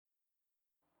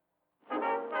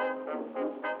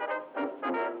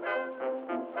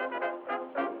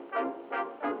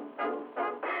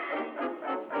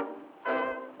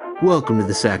Welcome to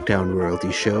the Sacktown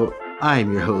Royalty Show. I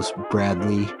am your host,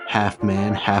 Bradley, half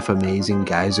man, half amazing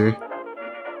geyser.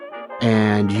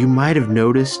 And you might have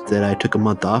noticed that I took a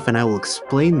month off, and I will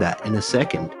explain that in a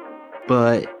second.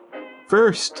 But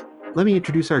first, let me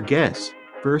introduce our guest.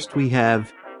 First, we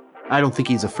have, I don't think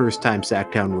he's a first-time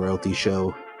Sacktown Royalty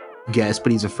Show guest,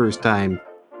 but he's a first-time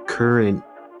current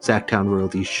Sacktown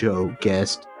Royalty Show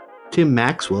guest, Tim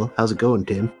Maxwell. How's it going,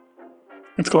 Tim?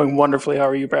 It's going wonderfully. How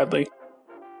are you, Bradley?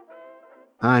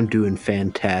 I'm doing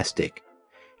fantastic.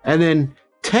 And then,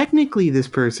 technically, this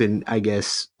person, I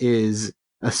guess, is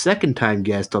a second-time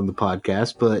guest on the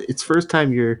podcast, but it's first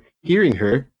time you're hearing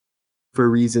her for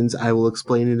reasons I will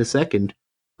explain in a second.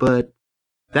 But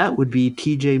that would be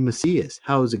TJ Macias.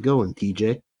 How's it going,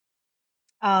 TJ?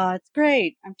 It's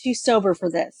great. I'm too sober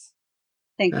for this.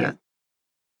 Thank you.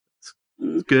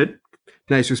 It's good.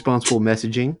 Nice, responsible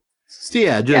messaging. So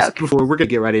yeah, before we're gonna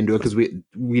get right into it because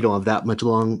we don't have that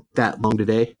long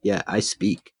today. Yeah, I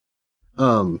speak.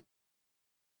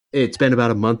 It's been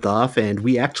about a month off, and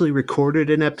we actually recorded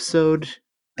an episode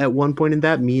at one point in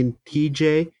that. Me and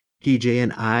TJ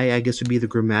and I guess would be the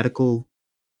grammatical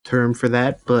term for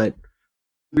that, but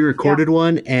we recorded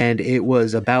one, and it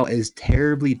was about as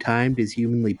terribly timed as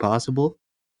humanly possible.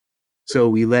 So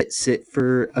we let it sit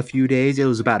for a few days. It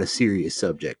was about a serious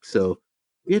subject, so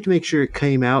we had to make sure it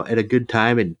came out at a good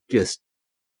time, and just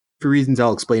for reasons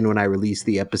I'll explain when I release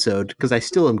the episode, because I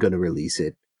still am going to release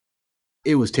it.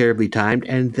 It was terribly timed,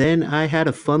 and then I had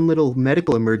a fun little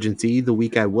medical emergency the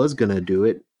week I was going to do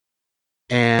it,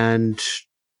 and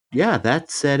yeah,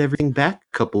 that set everything back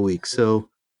a couple weeks, so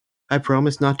I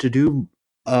promise not to do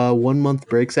 1 month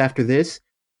breaks after this.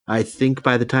 I think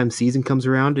by the time season comes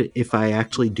around, if I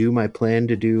actually do my plan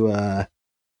to do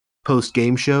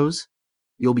post-game shows,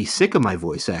 you'll be sick of my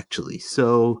voice, actually,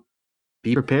 so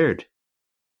be prepared.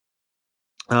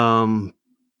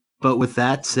 But with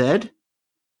that said,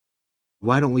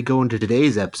 why don't we go into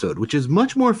today's episode, which is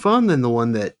much more fun than the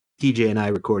one that TJ and I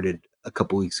recorded a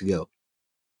couple weeks ago.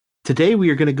 Today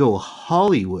we are going to go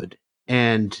Hollywood,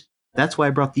 and that's why I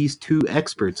brought these two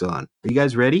experts on. Are you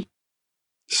guys ready?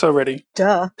 So ready.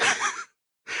 Duh.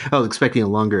 I was expecting a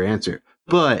longer answer,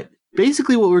 but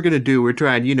basically what we're going to do, we're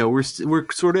trying, we're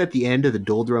sort of at the end of the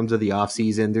doldrums of the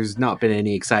offseason. There's not been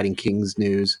any exciting Kings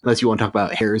news, unless you want to talk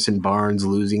about Harrison Barnes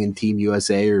losing in Team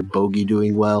USA or Bogey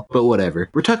doing well, but whatever.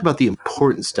 We're talking about the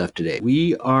important stuff today.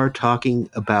 We are talking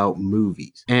about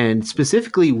movies, and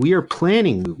specifically, we are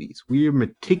planning movies. We are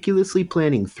meticulously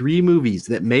planning 3 movies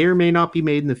that may or may not be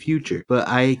made in the future, but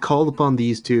I called upon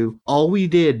these two. All we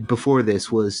did before this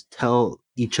was tell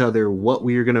each other what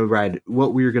we were going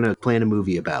to plan a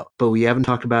movie about, but we haven't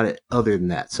talked about it other than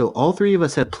that. So all 3 of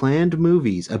us have planned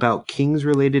movies about Kings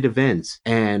related events,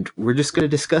 and we're just going to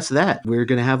discuss that. We're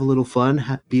going to have a little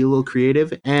fun, be a little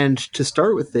creative, and to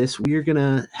start with this, we're going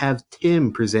to have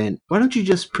Tim present. Why don't you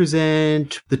just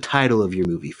present the title of your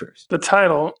movie first? The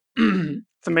title,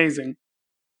 it's amazing,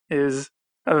 is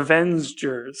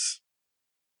Evans-gers,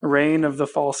 Reign of the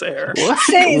False Heir. What?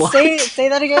 Say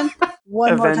that again.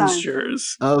 One more time.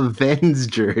 Evans-gers.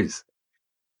 Evans-gers.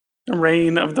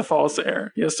 Reign of the False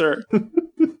Heir. Yes, sir.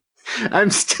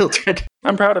 I'm still trying to...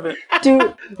 I'm proud of it.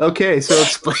 Dude. Okay, so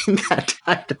explain that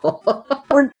title.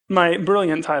 My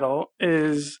brilliant title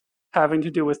is having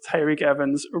to do with Tyreke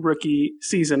Evans' rookie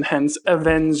season, hence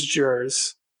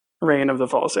Evans-gers, Reign of the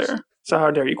False Heir. So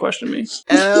how dare you question me?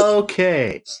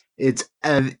 Okay. It's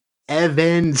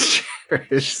Evans-gers.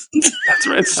 That's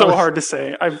right. It's so hard to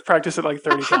say. I've practiced it like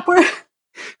 30 times.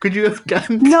 Could you have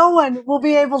done? No one will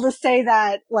be able to say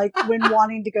that, like, when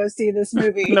wanting to go see this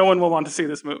movie. No one will want to see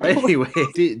this movie. Anyway,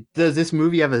 does this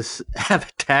movie have a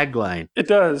tagline? It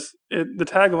does. The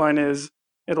tagline is,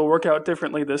 "It'll work out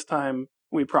differently this time,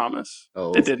 we promise."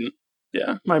 Oh. It didn't.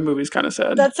 Yeah, my movie's kind of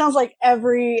sad. That sounds like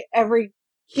every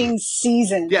King's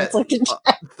season. Yeah, it's like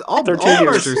all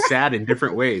ours are sad in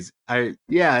different ways.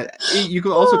 You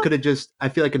could have just. I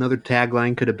feel like another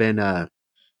tagline could have been,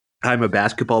 "I'm a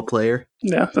basketball player."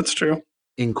 Yeah, that's true.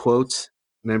 In quotes.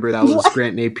 Remember, that was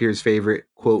Grant Napier's favorite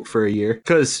quote for a year.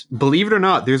 Because, believe it or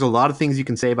not, there's a lot of things you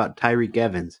can say about Tyreke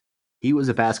Evans. He was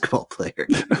a basketball player.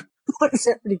 What is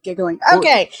everybody giggling?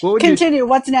 Okay, continue.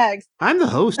 What's next? I'm the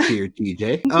host here,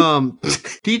 TJ.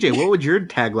 TJ, what would your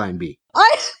tagline be?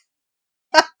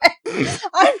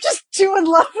 I'm just too in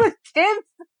love with Tim's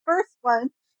first one.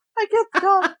 I guess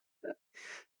not.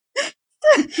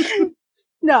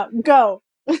 No, go.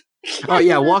 Oh,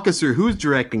 yeah, walk us through. Who's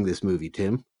directing this movie,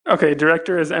 Tim? Okay,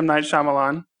 director is M. Night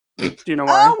Shyamalan. Do you know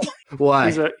why? Why?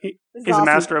 He's a This is he's a awesome.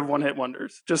 master of one-hit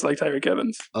wonders, just like Tyreke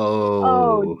Evans.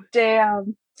 Oh,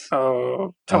 damn.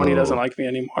 Oh, Tony Oh. doesn't like me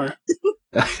anymore.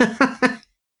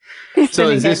 He's So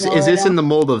spinning is this that is right this now. in the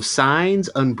mold of Signs,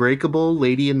 Unbreakable,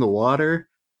 Lady in the Water,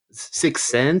 Sixth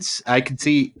Sense? I could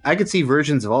see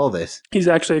versions of all this. He's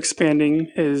actually expanding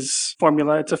his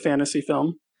formula. It's a fantasy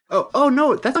film. Oh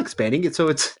no, that's not expanding it. So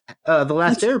it's The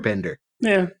Last Airbender.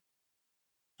 Yeah,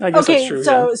 I guess that's Okay,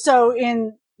 true. so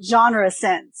in genre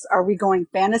sense, are we going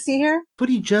fantasy here? What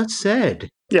he just said.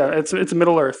 Yeah, it's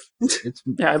Middle Earth. It's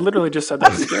Yeah, I literally just said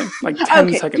that, CJ, like 10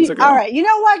 Okay, seconds ago. all right. You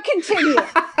know what? Continue.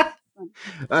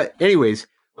 anyways.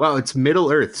 Wow, it's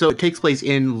Middle Earth. So it takes place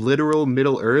in literal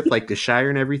Middle Earth, like the Shire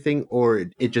and everything, or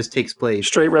it just takes place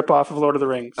Straight rip-off of Lord of the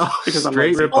Rings. Oh, because I'm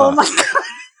straight lazy. rip Oh off. my god.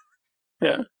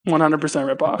 Yeah, 100%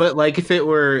 rip-off. But like if it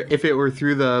were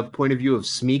through the point of view of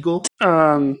Smeagol,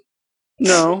 No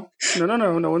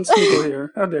one's Smeagol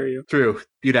here. How dare you? true,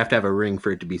 you'd have to have a ring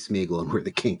for it to be Smeagol, and we're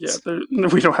the kings. Yeah,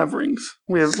 we don't have rings.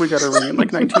 We got a ring in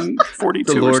like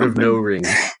 1942 The or Lord something. of No Rings.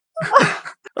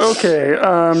 Okay,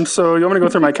 so you want me to go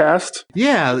through my cast?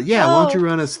 Yeah. Why don't you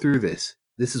run us through this?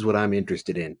 This is what I'm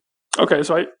interested in. Okay,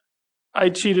 so I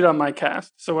cheated on my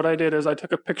cast. So what I did is I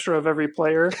took a picture of every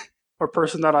player or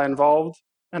person that I involved,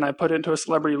 and I put it into a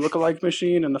celebrity lookalike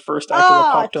machine, and the first actor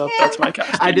that popped up, that's my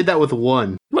cast. I did that with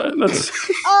one. But that's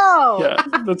Oh.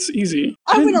 that's easy.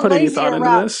 I I didn't went a put any lazier thought into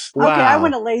route. this. Okay, I Wow.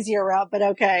 went a lazier route, but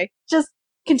okay. Just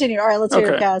continue. All right, let's hear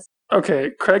your Okay. cast. Okay,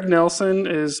 Craig Nelson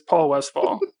is Paul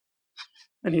Westfall,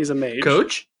 and he's a mage.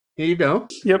 Coach, here you go.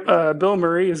 Yep. Bill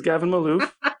Murray is Gavin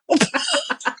Maloof.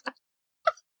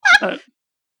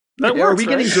 That Are works, we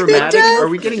getting right? dramatic? It does. Are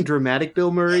we getting dramatic Bill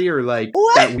Murray or like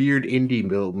What? that weird indie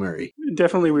Bill Murray?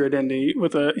 Definitely weird indie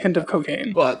with a hint of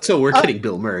cocaine. Well, so we're getting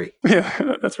Bill Murray. Yeah,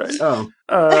 that's right. Oh,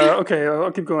 Okay,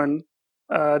 I'll keep going.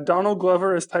 Donald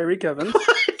Glover is Tyreke Evans.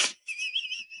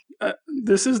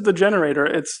 This is the generator.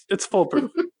 It's foolproof.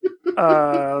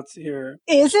 Let's see here.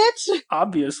 Is it?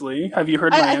 Obviously, have you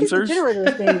heard my I think the answers? generator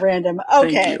is being random. Thank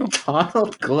Okay. you.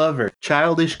 Donald Glover,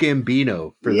 Childish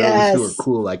Gambino for Yes. those who are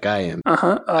cool like I am.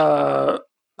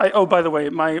 By the way,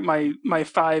 my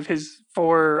five, his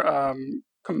four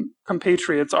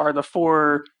compatriots are the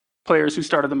four players who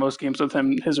started the most games with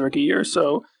him his rookie year.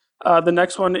 So the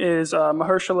next one is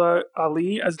Mahershala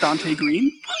Ali as Dante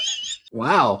Green.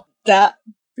 Wow.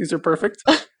 These are perfect.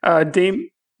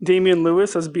 Damian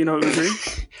Lewis as Bino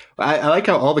Udrih. I like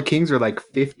how all the kings are like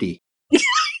 50.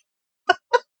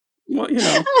 Well,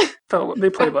 they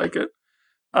played like it.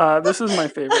 This is my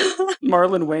favorite.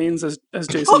 Marlon Wayans as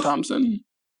Jason Thompson.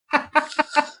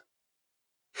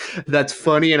 That's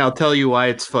funny, and I'll tell you why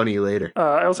it's funny later.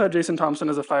 I also had Jason Thompson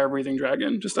as a fire-breathing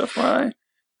dragon, just FYI.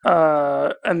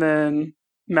 And then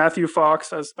Matthew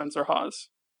Fox as Spencer Hawes.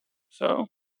 So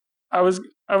I was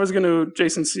going to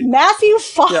Jason Segel. Matthew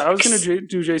Fox. Yeah, I was going to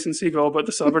do Jason Segel, but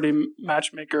the celebrity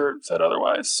matchmaker said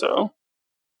otherwise. So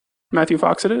Matthew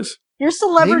Fox it is. Your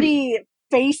celebrity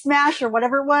face mash or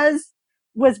whatever it was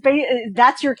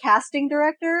that's your casting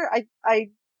director?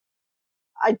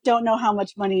 I don't know how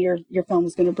much money your film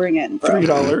is going to bring in. Bro.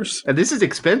 $3. And this is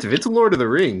expensive. It's Lord of the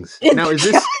Rings. Now, is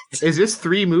this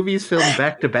 3 movies filmed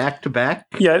back to back to back?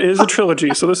 Yeah, it is a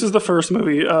trilogy. So this is the first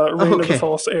movie, Reign of the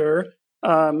False Heir.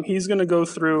 He's going to go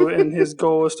through, and his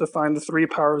goal is to find the 3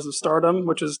 powers of stardom,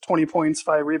 which is 20 points,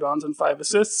 5 rebounds, and 5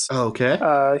 assists.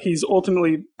 Okay. He's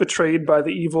ultimately betrayed by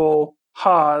the evil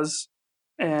Hawes,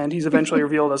 and he's eventually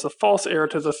revealed as the false heir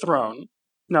to the throne.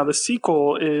 Now, the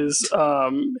sequel is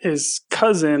his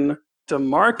cousin,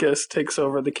 DeMarcus, takes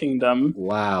over the kingdom.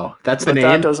 Wow. That's the But name?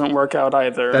 that doesn't work out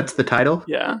either. That's the title?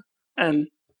 Yeah. And,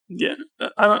 yeah,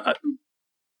 I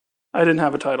didn't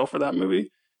have a title for that movie.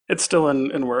 It's still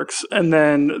in works. And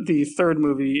then the third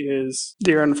movie is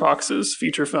Darren Fox's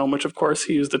feature film, which, of course,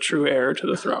 he is the true heir to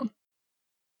the throne.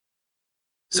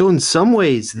 So in some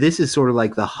ways, this is sort of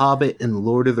like The Hobbit and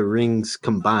Lord of the Rings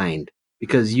combined.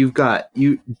 Because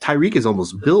Tyreke is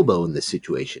almost Bilbo in this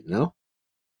situation, no?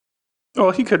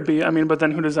 Well, he could be. I mean, but then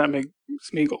who does that make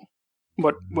Smeagol?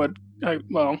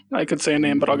 I could say a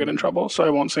name, but I'll get in trouble, so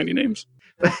I won't say any names.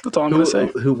 That's all I'm going to say.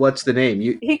 What's the name?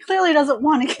 He clearly doesn't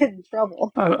want to get in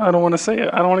trouble. I don't want to say it.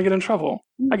 I don't want to get in trouble.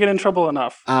 I get in trouble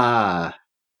enough. Can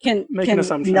an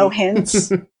assumption. No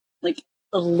hints? Like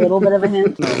a little bit of a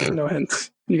hint? No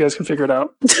hints. You guys can figure it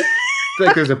out. It's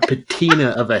like there's a patina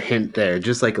of a hint there,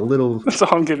 just like a little. That's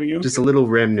all I'm giving you. Just a little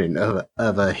remnant of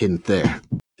a hint there.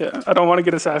 Yeah, I don't want to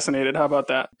get assassinated. How about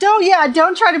that?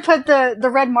 Don't try to put the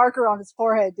red marker on his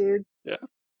forehead, dude. Yeah,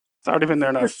 it's already been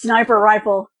there The enough. sniper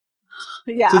rifle.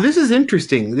 Yeah. So this is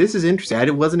interesting. I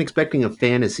wasn't expecting a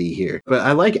fantasy here, but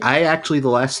I actually the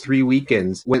last 3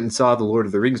 weekends went and saw the Lord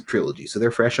of the Rings trilogy, so they're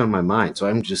fresh on my mind. So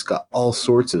I'm just got all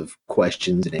sorts of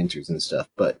questions and answers and stuff.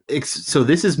 But so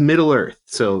this is Middle Earth.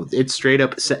 So it's straight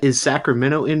up. Is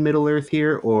Sacramento in Middle Earth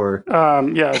here, or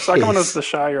Yeah, Sacramento's the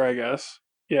Shire, I guess.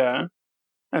 Yeah.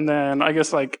 And then I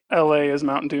guess like LA is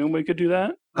Mount Doom. We could do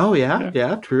that. Oh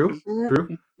yeah, true.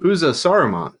 Who's a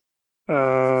Saruman?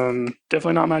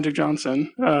 Definitely not Magic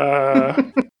Johnson.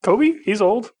 Kobe, he's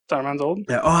old. Saruman's old.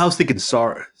 Yeah. Oh, I was thinking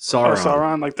Sauron. Oh,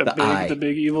 Sauron, like Eye. the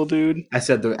big evil dude. I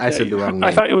said the wrong name.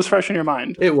 I thought it was fresh in your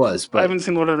mind. It was, but I haven't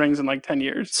seen Lord of the Rings in like 10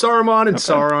 years. Saruman and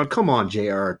Sauron. Come on,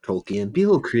 J.R.R. Tolkien, be a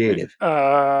little creative.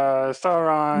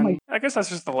 Sauron. I guess that's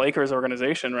just the Lakers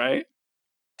organization, right?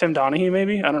 Tim Donaghy,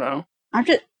 maybe. I don't know.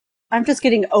 I'm just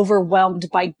getting overwhelmed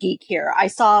by geek here. I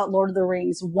saw Lord of the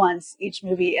Rings once each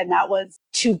movie, and that was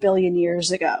 2 billion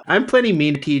years ago. I'm plenty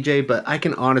mean to TJ, but I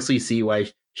can honestly see why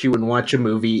she wouldn't watch a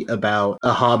movie about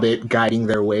a hobbit guiding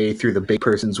their way through the big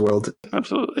person's world.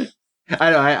 Absolutely.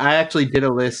 I know. I actually did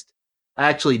a list.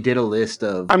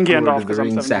 of I'm Gandalf Lord of the because I'm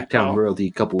Rings 70. Sacktown Worldy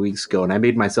a couple weeks ago, and I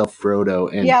made myself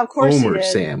Frodo and Yeah, of course you Homer did.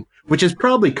 Sam, which is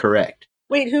probably correct.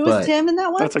 Wait, who was But- Tim in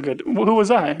that one? That's a good. Who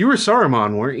was I? You were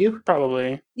Saruman, weren't you?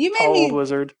 Probably. You made Tall old me.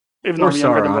 wizard. Even Or though I'm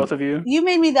younger than Sauron. both of you. You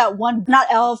made me that one. Not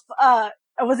elf.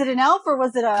 Was it an elf or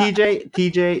was it a?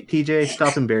 TJ,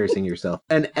 stop embarrassing yourself.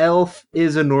 An elf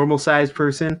is a normal sized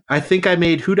person. I think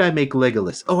who'd I make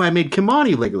Legolas? Oh, I made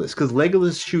Kimani Legolas, because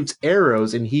Legolas shoots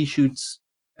arrows and he shoots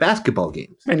basketball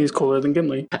games. And he's cooler than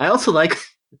Gimli. I also like,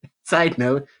 side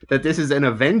note, that this is an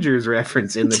Avengers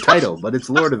reference in the title, but it's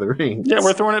Lord of the Rings. Yeah,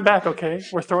 we're throwing it back, okay?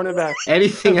 We're throwing it back.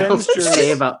 Anything else to Evans-gers.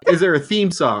 say about, is there a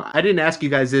theme song? I didn't ask you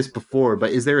guys this before,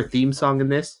 but is there a theme song in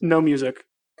this? No music.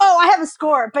 Oh, I have a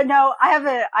score, but no,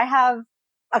 I have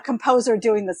a composer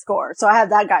doing the score, so I have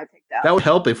that guy picked out. That would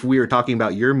help if we were talking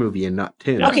about your movie and not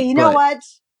Tim. Yeah. Okay, you know what?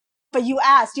 But you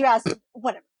asked,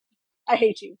 whatever. I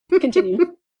hate you.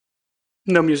 Continue.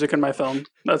 No music in my film.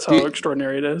 That's how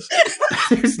extraordinary it is.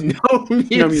 There's no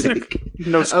music. No music.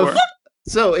 No score.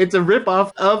 So it's a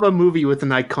ripoff of a movie with an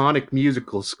iconic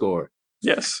musical score.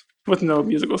 Yes. With no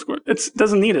musical score. It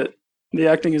doesn't need it. The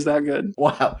acting is that good.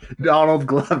 Wow. Donald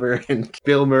Glover and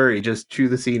Bill Murray just chew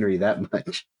the scenery that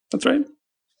much. That's right.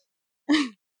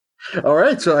 All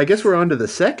right, so I guess we're on to the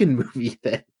second movie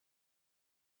then.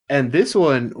 And this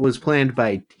one was planned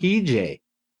by TJ.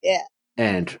 Yeah.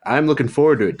 And I'm looking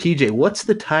forward to it. TJ, what's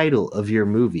the title of your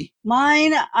movie?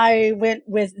 Mine, I went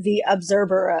with the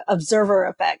observer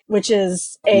effect, which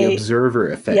is The observer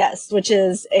effect. Yes, which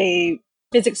is a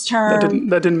physics term.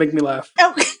 That didn't make me laugh.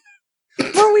 Oh,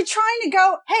 were we trying to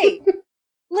go? Hey,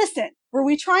 listen, were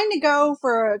we trying to go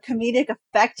for a comedic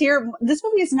effect here? This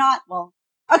movie is not well.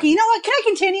 Okay, you know what? Can I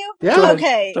continue? Yeah.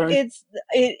 Okay, Sorry.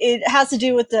 it has to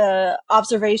do with the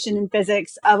observation in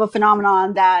physics of a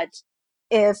phenomenon that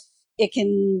if it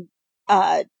can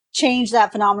change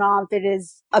that phenomenon if it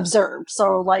is observed.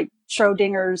 So like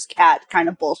Schrodinger's cat kind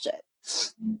of bullshit.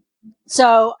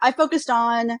 So I focused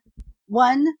on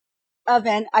one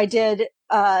event. I did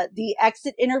the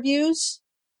exit interviews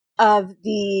of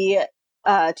the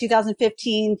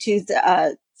 2015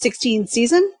 to 16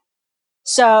 season.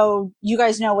 So you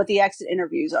guys know what the exit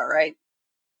interviews are, right?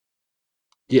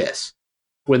 Yes.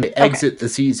 When they exit the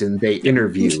season, they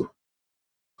interview.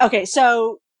 Okay,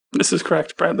 so This is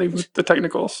correct, Bradley, with the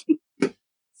technicals.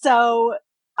 So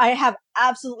I have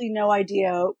absolutely no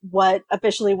idea what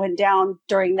officially went down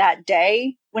during that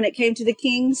day when it came to the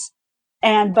Kings.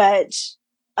 But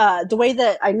the way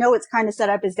that I know it's kind of set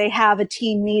up is they have a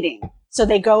team meeting. So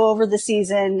they go over the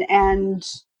season and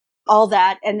all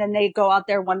that, and then they go out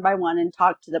there one by one and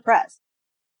talk to the press.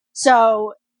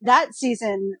 So that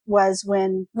season was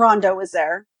when Rondo was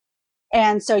there.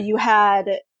 And so you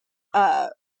had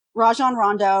Rajon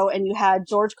Rondo, and you had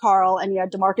George Karl, and you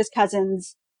had DeMarcus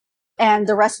Cousins, and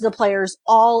the rest of the players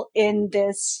all in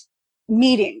this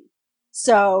meeting.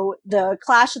 So the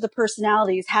clash of the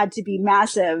personalities had to be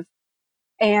massive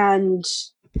and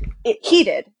it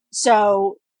heated.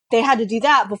 So they had to do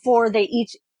that before they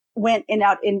each went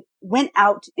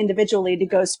out individually to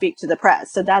go speak to the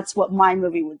press. So that's what my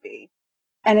movie would be.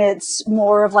 And it's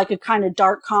more of like a kind of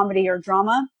dark comedy or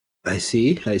drama. I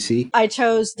see. I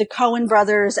chose the Coen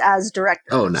brothers as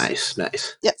directors. Oh, nice.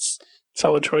 Yes.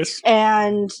 Solid choice.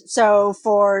 And so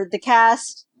for the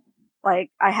cast,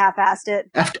 like I half-assed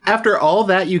it. After all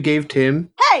that you gave Tim,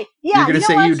 Hey, yeah, you're gonna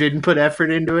say what? you didn't put effort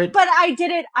into it? But I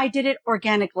did it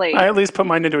organically. I at least put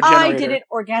mine into a generator. I did it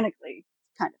organically,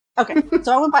 kind of. Okay,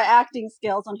 so I went by acting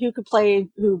skills on who could play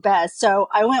who best. So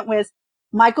I went with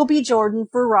Michael B. Jordan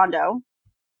for Rondo,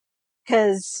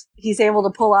 because he's able to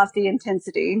pull off the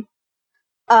intensity.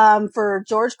 For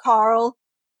George Carl,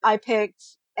 I picked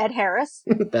Ed Harris.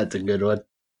 That's a good one.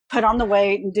 Put on the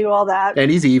weight and do all that. And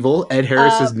he's evil. Ed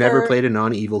Harris has never for- played a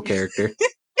non-evil character.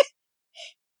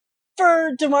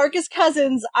 For DeMarcus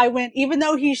Cousins, I went, even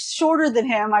though he's shorter than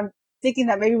him, I'm thinking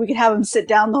that maybe we could have him sit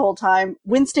down the whole time.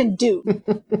 Winston Duke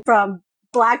from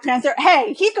Black Panther.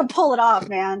 Hey, he could pull it off,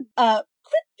 man. What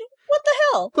the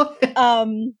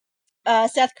hell?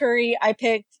 Seth Curry, I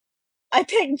picked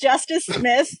Justice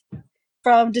Smith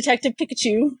from Detective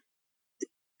Pikachu.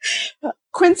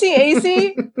 Quincy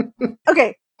Acey.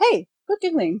 Okay, hey, quit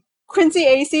giggling. Quincy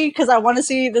Acey, because I want to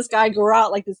see this guy grow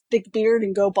out like this big beard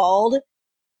and go bald.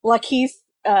 Lakeith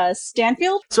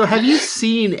Stanfield. So have you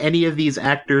seen any of these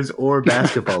actors or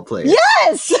basketball players?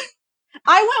 Yes!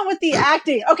 I went with the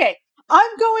acting. Okay,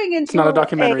 I'm going into... It's not a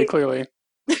documentary, clearly.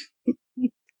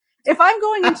 If I'm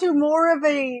going into more of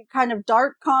a kind of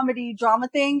dark comedy drama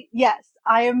thing, yes,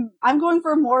 I'm going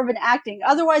for more of an acting.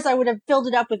 Otherwise, I would have filled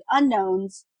it up with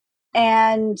unknowns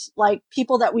and like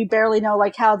people that we barely know,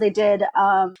 like how they did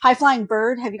High Flying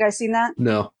Bird. Have you guys seen that?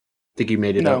 No. I think you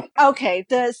made it No. up. Okay,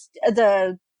 it's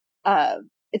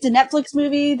a Netflix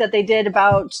movie that they did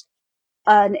about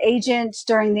an agent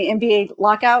during the NBA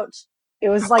lockout. It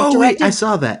was like directed. Wait, I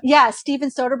saw that. Yeah, Steven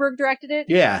Soderbergh directed it.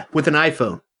 Yeah, with an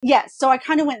iPhone. Yes, so I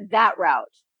kind of went that route.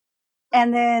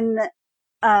 And then,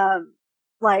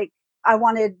 like, I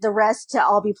wanted the rest to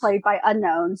all be played by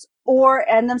unknowns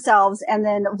and themselves, and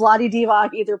then Vlade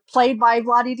Divac either played by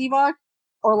Vlade Divac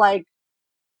or like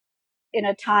in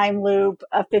a time loop,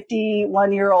 a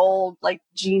 51-year-old like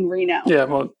Jean Reno. Yeah,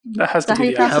 well, that has to Is that be how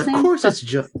you the pronounce actor. his Of name? course it's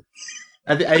John.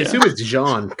 I assume it's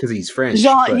Jean because he's French.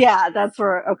 Jean, but yeah, that's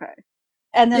where, okay.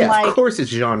 And then yeah, like, of course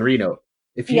it's Jean Reno.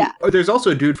 Yeah. Oh, there's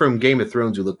also a dude from Game of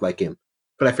Thrones who looked like him,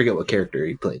 but I forget what character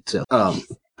he played. So,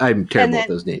 I'm terrible at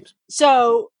those names.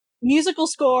 so musical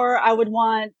score, I would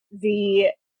want the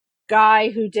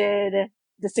guy who did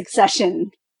the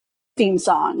Succession theme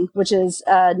song, which is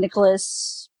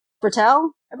Nicholas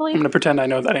Britell, I believe. I'm going to pretend I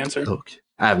know that answer. Okay.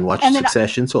 I haven't watched And then-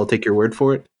 Succession, so I'll take your word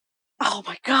for it. Oh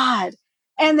my god.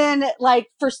 And then like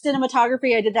for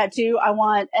cinematography, I did that too. I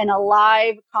want an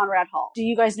alive Conrad Hall. Do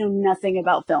you guys know nothing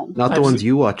about film? Not the ones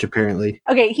you watch, apparently.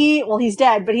 Okay, he's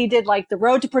dead, but he did like The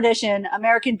Road to Perdition,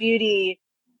 American Beauty,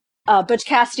 Butch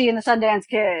Cassidy and the Sundance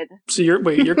Kid. So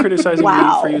you're criticizing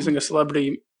Wow. me for using a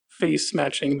celebrity face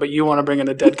matching, but you want to bring in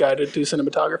a dead guy to do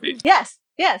cinematography. Yes,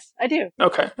 I do.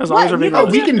 Okay, as long as we're being You know,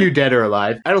 We realistic. can do Dead or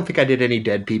Alive. I don't think I did any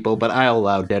dead people, but I'll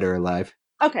allow Dead or Alive.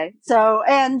 Okay, so,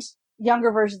 and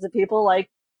younger versions of people like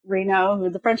Reno,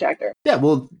 who's the French actor. Yeah,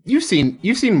 well, you've seen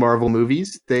Marvel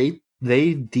movies. They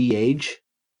de-age.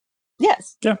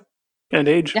 Yes. And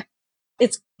age. Yeah.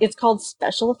 It's called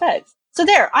special effects. So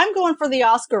there, I'm going for the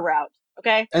Oscar route,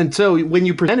 okay? And so when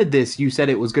you presented this, you said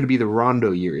it was going to be the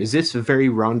Rondo year. Is this a very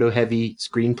Rondo-heavy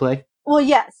screenplay? Well,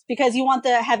 yes, because you want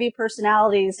the heavy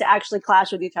personalities to actually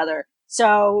clash with each other.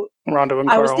 So Rondo and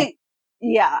I Carl.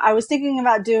 was thinking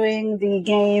about doing the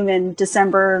game in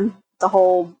December, the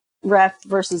whole ref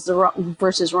versus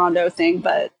Rondo thing,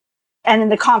 and then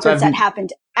the conference that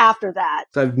happened after that.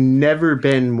 So I've never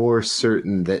been more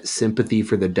certain that Sympathy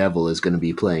for the Devil is going to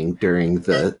be playing during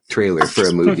the trailer for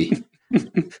a movie.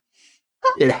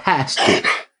 It has to.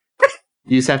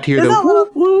 You just have to hear the woo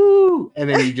woo, and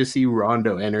then you just see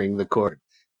Rondo entering the court.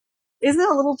 Isn't that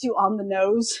a little too on the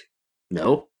nose?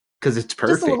 No, because it's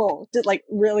perfect. Just a little, like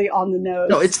really on the nose.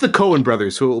 No, it's the Coen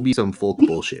brothers, so it will be some folk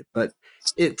bullshit. But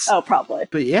it's probably.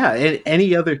 But yeah,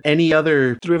 any other?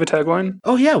 Do we have a tagline?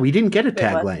 Oh yeah, we didn't get a Wait,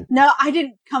 what? tagline. No, I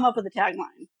didn't come up with a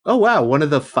tagline. Oh wow, one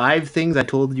of the 5 things I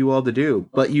told you all to do.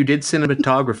 But you did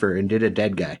cinematographer and did a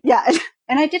dead guy. Yeah,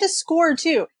 and I did a score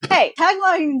too. Hey,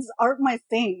 taglines aren't my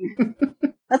thing.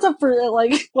 That's up for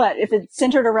like what if it's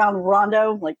centered around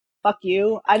Rondo? Like fuck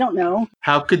you. I don't know.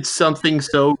 How could something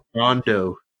so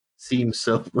Rondo seem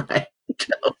so right?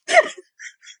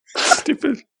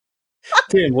 Stupid.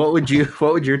 Tim, what would your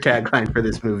tagline for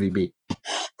this movie be?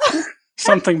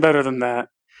 Something better than that.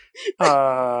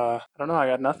 I don't know. I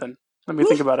got nothing. Let me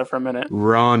think about it for a minute.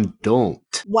 Ron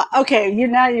don't. What? Okay,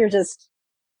 you're just.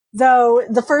 Though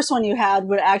the first one you had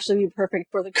would actually be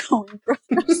perfect for the Coen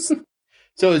brothers.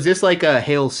 So is this like a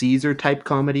Hail Caesar type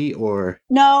comedy or?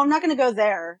 No, I'm not going to go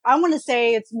there. I want to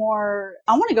say it's more.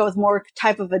 I want to go with more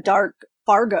type of a dark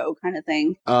Fargo kind of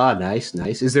thing. Ah, nice.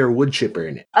 Is there a wood chipper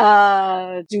in it?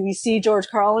 Do we see George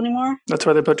Carl anymore? That's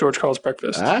why they put George Carl's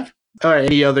Breakfast. All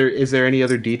right. Is there any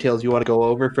other details you want to go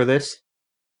over for this?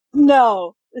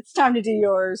 No, it's time to do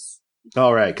yours.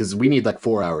 All right, because we need like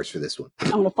 4 hours for this one.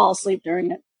 I'm going to fall asleep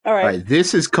during it. All right. All right,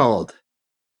 this is called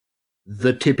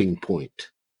The Tipping Point.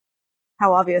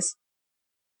 How obvious.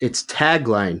 Its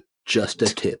tagline, just a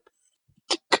tip.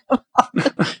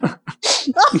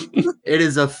 It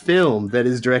is a film that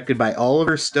is directed by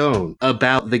Oliver Stone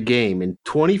about the game in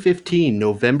 2015,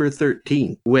 November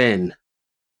 13th, when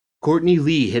Courtney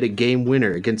Lee hit a game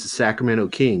winner against the Sacramento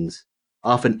Kings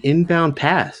off an inbound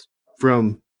pass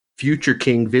from future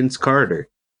King Vince Carter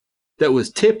that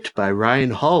was tipped by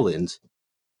Ryan Hollins,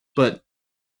 but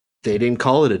they didn't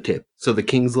call it a tip, so the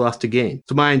Kings lost a game.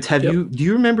 So, Mines, do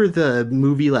you remember the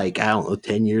movie, like, I don't know,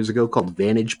 10 years ago called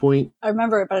Vantage Point? I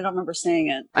remember it, but I don't remember seeing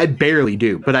it. I barely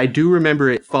do, but I do remember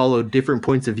it followed different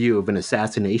points of view of an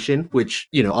assassination, which,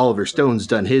 you know, Oliver Stone's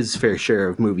done his fair share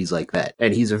of movies like that,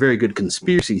 and he's a very good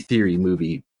conspiracy theory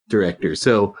movie director.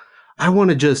 So I want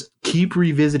to just keep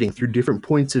revisiting through different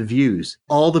points of views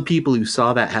all the people who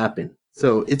saw that happen.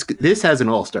 So this has an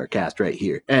all-star cast right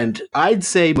here, and I'd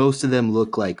say most of them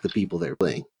look like the people they're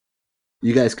playing.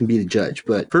 You guys can be the judge,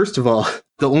 but first of all,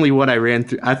 the only one I ran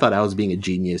through, I thought I was being a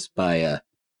genius by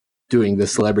doing the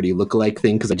celebrity lookalike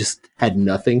thing because I just had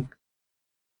nothing.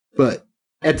 But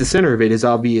at the center of it is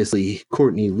obviously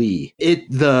Courtney Lee.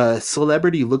 The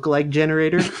celebrity lookalike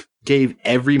generator gave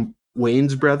every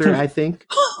Wayne's brother, I think.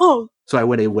 Oh, So I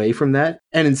went away from that.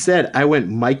 And instead, I went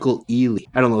Michael Ealy.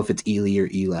 I don't know if it's Ely or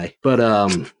Eli. But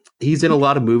he's in a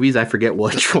lot of movies. I forget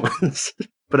which ones.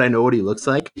 But I know what he looks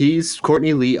like. He's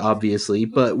Courtney Lee, obviously.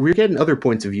 But we're getting other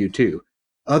points of view, too.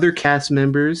 Other cast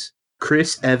members.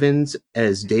 Chris Evans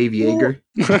as Dave Yeager.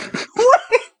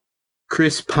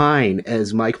 Chris Pine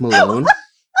as Mike Malone.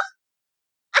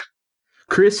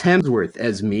 Chris Hemsworth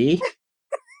as me.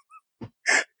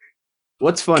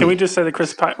 What's funny? Can we just say that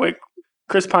Chris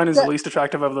Pine is the least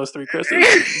attractive of those three Chris's?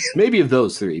 Maybe of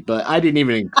those three, but I didn't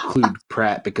even include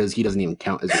Pratt because he doesn't even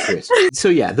count as a Chris. So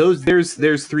yeah,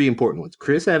 there's three important ones.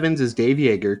 Chris Evans as Dave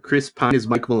Yeager, Chris Pine as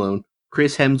Mike Malone,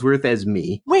 Chris Hemsworth as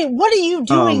me. wait, what are you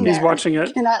doing there? He's watching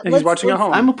it. He's let's- watching at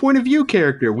home. I'm a point of view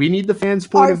character. We need the fans'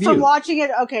 point of view. From watching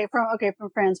it, from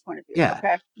Fran's point of view. Yeah.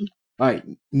 Okay. All right,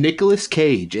 Nicolas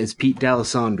Cage as Pete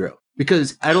D'Alessandro.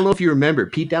 Because I don't know if you remember,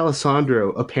 Pete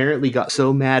D'Alessandro apparently got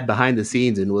so mad behind the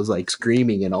scenes and was like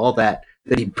screaming and all that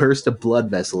he burst a blood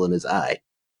vessel in his eye.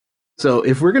 So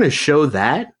if we're going to show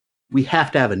that, we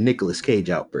have to have a Nicolas Cage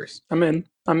outburst. I'm in.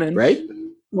 Right?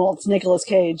 Well, it's Nicolas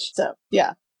Cage, so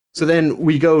yeah. So then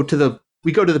we go to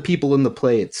the people in the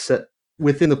play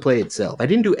within the play itself. I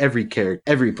didn't do every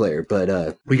player,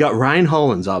 but we got Ryan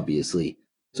Hollins, obviously.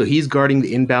 So he's guarding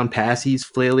the inbound pass. He's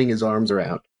flailing his arms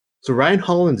around. So Ryan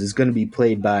Hollins is going to be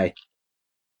played by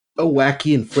a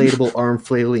wacky inflatable arm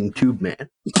flailing tube man.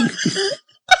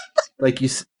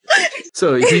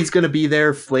 So he's going to be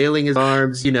there flailing his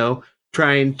arms, you know,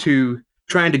 trying to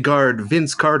guard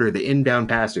Vince Carter, the inbound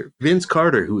passer. Vince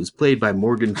Carter, who is played by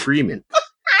Morgan Freeman.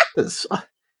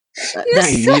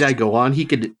 Need I go on?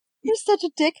 You're such a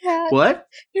dickhead. What?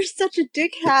 You're such a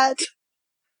dickhead.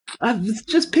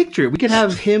 Just picture it. We could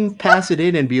have him pass it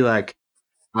in and be like,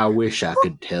 I wish I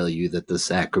could tell you that the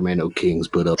Sacramento Kings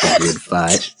put up a good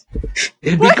fight.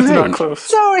 It'd be It's great. not close.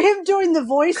 So him doing the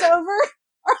voiceover?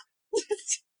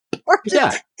 Or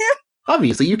Yeah.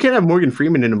 Obviously, you can't have Morgan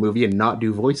Freeman in a movie and not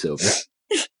do voiceover.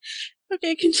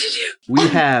 Okay, continue. We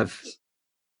have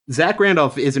Zach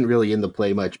Randolph isn't really in the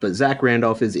play much, but Zach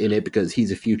Randolph is in it because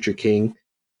he's a future king.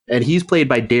 And he's played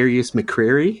by Darius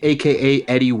McCrary, a.k.a.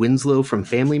 Eddie Winslow from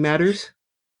Family Matters.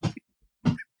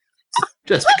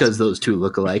 Just because those two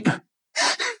look alike.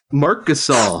 Mark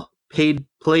Gasol,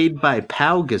 played by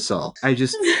Pau Gasol. I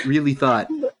just really thought...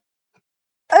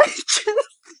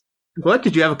 What?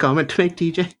 Did you have a comment to make,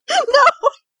 TJ?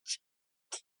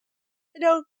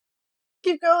 No.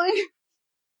 Keep going.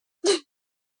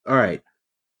 All right.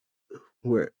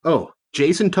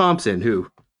 Jason Thompson, who,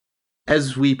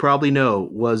 as we probably know,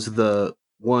 was the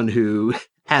one who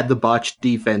had the botched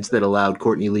defense that allowed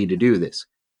Courtney Lee to do this.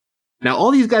 Now,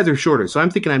 all these guys are shorter, so I'm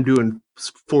thinking I'm doing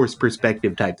forced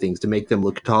perspective type things to make them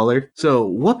look taller. So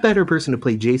what better person to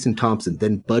play Jason Thompson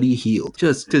than Buddy Hield?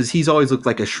 Just because he's always looked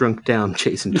like a shrunk down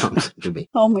Jason Thompson to me.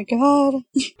 Oh my god.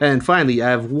 And finally, I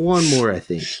have one more, I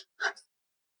think.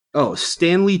 Oh,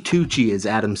 Stanley Tucci is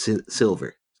Adam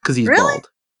Silver, because he's Really? bald.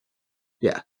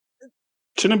 Yeah.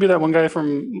 Shouldn't it be that one guy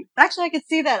from... Actually, I could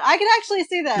see that. I could actually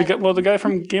see that. the guy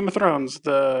from Game of Thrones.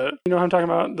 You know what I'm talking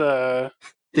about?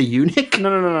 The eunuch?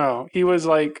 No. He was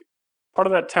like part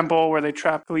of that temple where they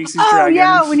trapped Khaleesi's Oh dragons.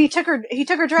 yeah, when he took her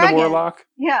dragon. The warlock.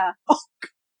 Yeah.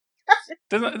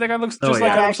 That guy looks Oh, just yeah.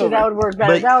 like Adam Actually, Silver. that would work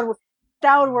better. But-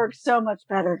 That would work so much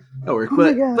better. That works. Oh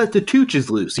my God. But the Tooch is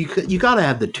loose. You gotta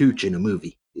have the Tooch in a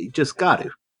movie. You just got to.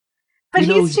 But You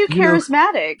know- he's too you know-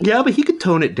 charismatic. Yeah, but he could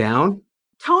tone it down.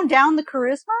 Tone down the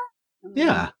charisma?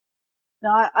 Yeah.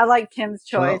 No, I like Tim's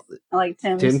choice. Well, I like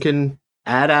Tim's. Tim can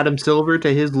add Adam Silver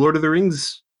to his Lord of the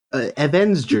Rings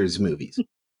Evans-gers movies.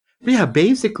 But yeah,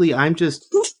 basically, I'm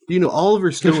just,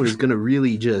 Oliver Stone is going to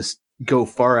really just go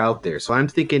far out there. So I'm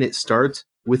thinking it starts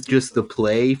with just the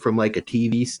play from like a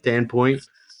TV standpoint.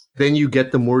 Then you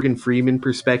get the Morgan Freeman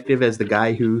perspective as the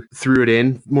guy who threw it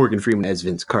in, Morgan Freeman as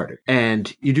Vince Carter.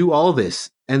 And you do all this,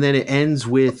 and then it ends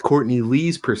with Courtney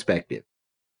Lee's perspective.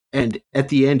 And at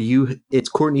the end, it's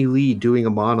Courtney Lee doing a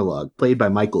monologue, played by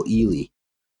Michael Ealy.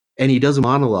 And he does a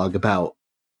monologue about,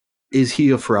 is he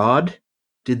a fraud?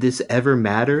 Did this ever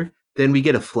matter? Then we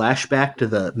get a flashback to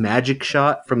the magic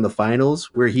shot from the finals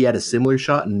where he had a similar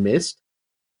shot and missed.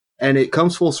 And it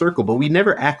comes full circle, but we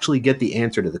never actually get the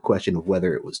answer to the question of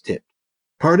whether it was tipped.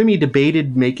 Part of me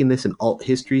debated making this an alt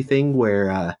history thing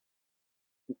where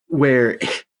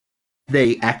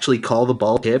they actually call the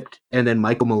ball tipped and then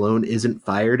Michael Malone isn't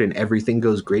fired and everything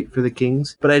goes great for the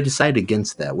Kings. But I decided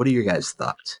against that. What are your guys'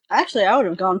 thoughts? Actually, I would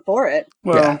have gone for it.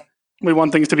 Well, we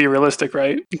want things to be realistic,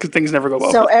 right? Because things never go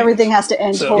well. So with everything Kings. has to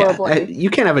end horribly. Yeah, you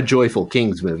can't have a joyful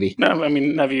Kings movie. No, I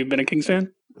mean, have you been a Kings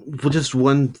fan? Well, just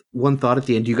one thought at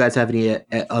the end. Do you guys have any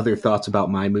other thoughts about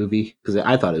my movie? Because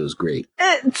I thought it was great.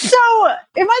 So,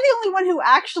 am I the only one who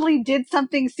actually did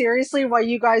something seriously while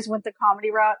you guys went the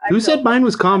comedy route? Who said mine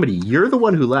was comedy? You're the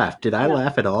one who laughed. Did I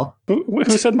laugh at all? Who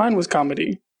said mine was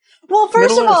comedy? Well,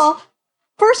 first of all,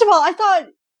 I thought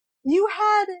you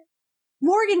had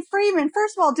Morgan Freeman,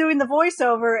 first of all, doing the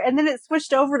voiceover, and then it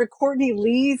switched over to Courtney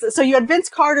Lee's. So you had Vince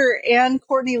Carter and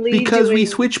Courtney Lee because we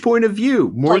switch point of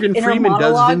view. Morgan Freeman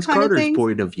does Vince Carter's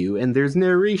point of view, and there's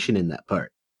narration in that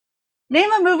part.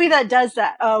 Name a movie that does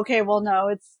that. Oh, okay, well,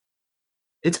 no,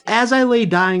 it's As I Lay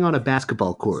Dying on a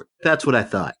Basketball Court. That's what I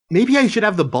thought. Maybe I should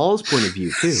have the ball's point of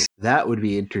view, too. That would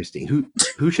be interesting.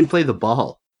 Who should play the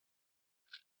ball?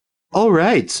 All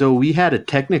right, so we had a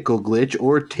technical glitch,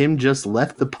 or Tim just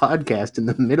left the podcast in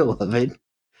the middle of it.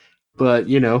 But,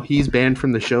 he's banned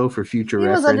from the show for future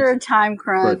reference. He was under a time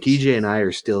crunch. But TJ and I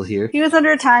are still here. He was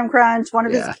under a time crunch.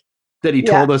 That he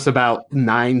told us about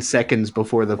 9 seconds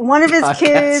before the one of his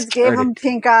kids started. gave him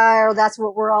pink eye, or that's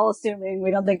what we're all assuming.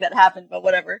 We don't think that happened, but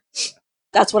whatever.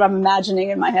 That's what I'm imagining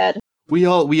in my head. We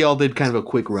all did kind of a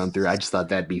quick run through. I just thought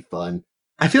that'd be fun.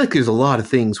 I feel like there's a lot of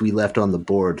things we left on the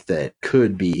board that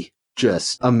could be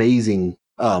just amazing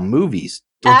movies.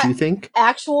 Don't you think?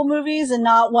 Actual movies and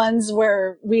not ones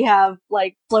where we have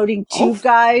like floating tube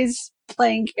guys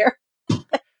playing characters.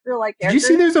 Did you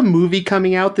see there's a movie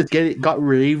coming out that got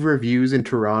rave reviews in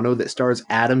Toronto that stars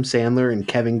Adam Sandler and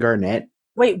Kevin Garnett?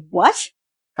 Wait, what?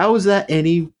 How is that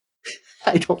any...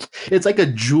 It's like a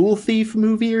jewel thief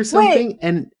movie or something,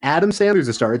 and Adam Sandler's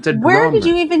a star. It's a drama. Where did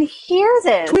you even hear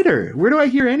this? Twitter. Where do I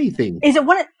hear anything? Is it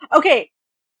one? Okay,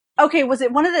 was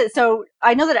it one of the... So,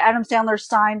 I know that Adam Sandler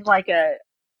signed like a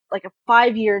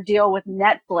 5-year deal with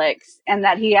Netflix, and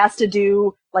that he has to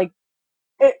do, like...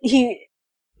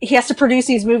 He has to produce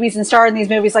these movies and star in these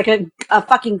movies like a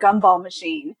fucking gumball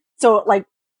machine. So, like,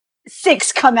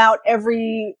 6 come out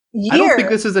every year. I don't think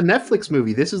this is a Netflix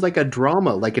movie. This is like a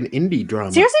drama, like an indie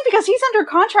drama. Seriously? Because he's under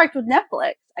contract with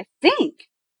Netflix, I think.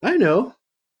 I know.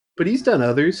 But he's done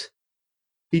others.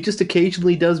 He just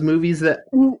occasionally does movies that...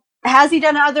 Has he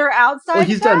done other outside? Well,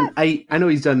 he's done... I know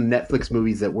he's done Netflix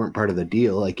movies that weren't part of the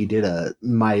deal. Like he did a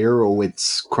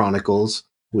Meyerowitz Chronicles,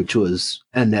 which was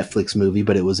a Netflix movie,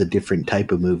 but it was a different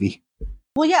type of movie.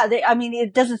 Well, yeah,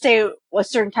 it doesn't say a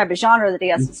certain type of genre that he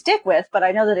has to stick with, but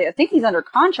I know that I think he's under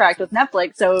contract with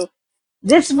Netflix, so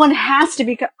this one has to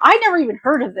be... I never even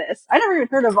heard of this. I never even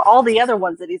heard of all the other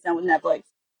ones that he's done with Netflix.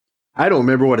 I don't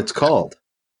remember what it's called.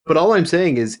 But all I'm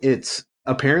saying is it's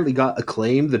apparently got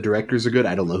acclaim. The directors are good.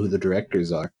 I don't know who the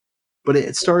directors are. But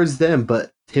it stars them,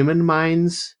 but Tim and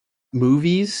mine's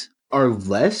movies are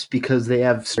less because they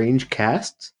have strange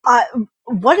casts.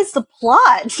 What is the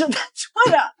plot? That's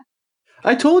what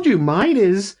I told you, mine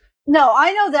is... No,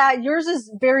 I know that. Yours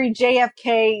is very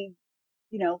JFK,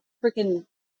 freaking,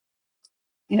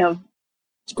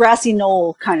 grassy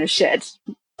knoll kind of shit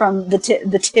from the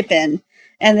tip-in.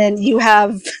 And then you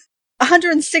have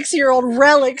 106-year-old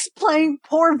relics playing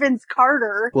poor Vince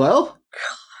Carter. Well,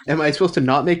 am I supposed to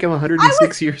not make him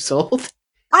 106 years old?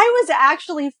 I was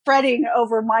actually fretting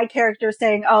over my character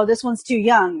saying, oh, this one's too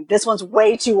young. This one's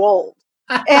way too old.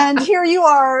 And here you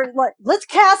are, like, let's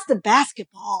cast the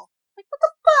basketball. Like, what the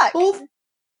fuck? Well,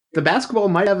 the basketball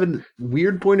might have a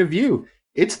weird point of view.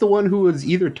 It's the one who was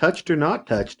either touched or not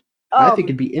touched. I think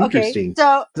it'd be interesting.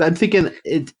 Okay, so I'm thinking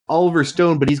it's Oliver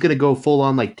Stone, but he's going to go full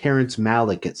on like Terrence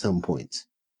Malick at some points.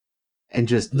 And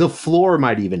just the floor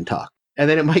might even talk. And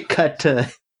then it might cut to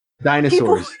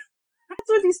dinosaurs. That's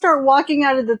when you start walking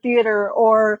out of the theater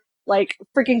or like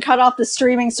freaking cut off the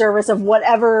streaming service of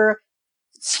whatever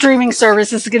streaming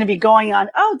service is going to be going on.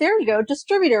 Oh, there you go,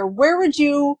 distributor. Where would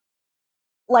you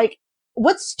like?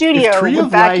 What studio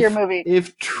would back your movie?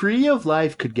 If Tree of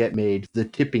Life could get made, The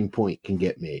Tipping Point can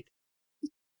get made.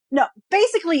 No,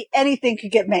 basically anything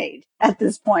could get made at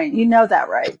this point. You know that,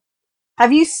 right?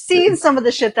 Have you seen some of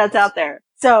the shit that's out there?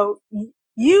 So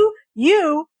you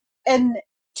and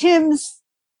Tim's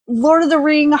Lord of the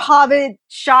Ring Hobbit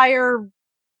Shire,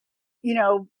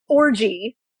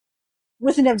 orgy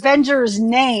with an Avengers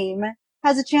name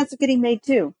has a chance of getting made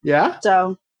too. Yeah.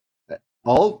 So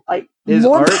all like is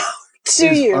more art to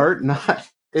is you. art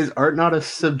not a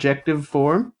subjective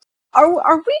form? Are we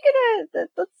gonna?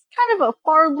 That's kind of a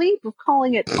far leap of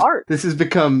calling it art. This has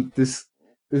become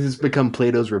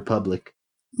Plato's Republic.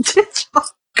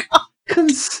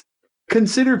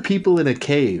 Consider people in a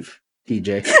cave,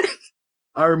 TJ.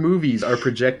 Our movies are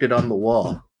projected on the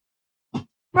wall.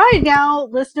 Right now,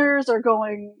 listeners are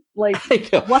going like,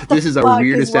 "What the This is our fuck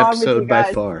weirdest is wrong episode with you by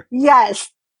guys?" far. Yes.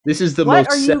 This is the What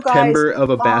most are you September guys of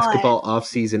a on? basketball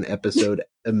offseason episode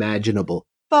imaginable.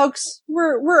 Folks,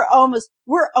 we're almost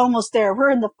there. We're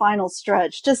in the final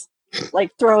stretch. Just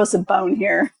like throw us a bone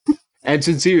here. And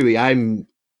sincerely, I'm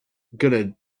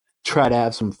gonna try to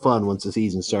have some fun once the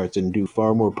season starts and do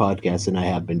far more podcasts than I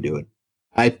have been doing.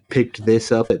 I picked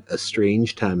this up at a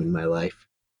strange time in my life.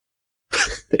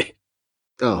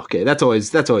 Oh, okay, that's always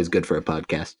good for a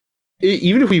podcast.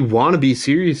 Even if we want to be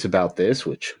serious about this,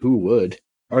 which who would?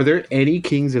 Are there any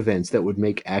Kings events that would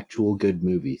make actual good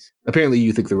movies? Apparently,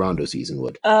 you think the Rondo season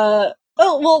would. Oh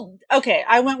well, okay.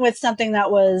 I went with something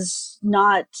that was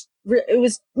not. It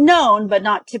was known, but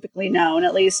not typically known,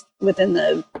 at least within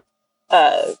the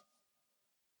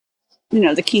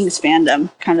the Kings fandom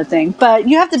kind of thing. But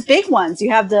you have the big ones. You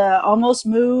have the almost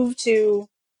move to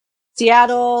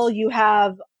Seattle. You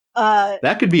have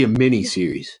that could be a mini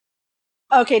series.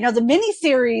 Okay, now the mini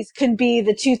series can be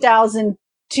the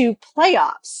 2002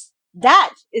 playoffs.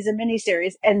 That is a mini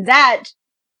series, and that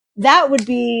would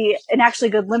be an actually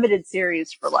good limited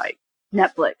series for like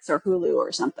Netflix or Hulu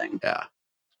or something. Yeah.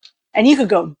 And you could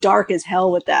go dark as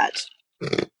hell with that.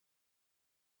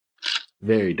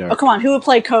 Very dark. Oh, come on. Who would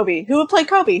play Kobe?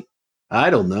 I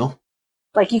don't know.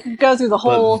 Like, you could go through the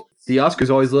whole... But the Oscars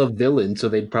always love villains, so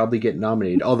they'd probably get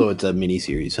nominated. Although it's a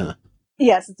miniseries, huh?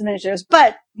 Yes, it's a miniseries,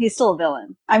 but he's still a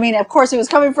villain. I mean, of course, it was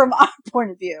coming from our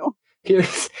point of view.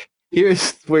 Here's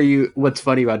where what's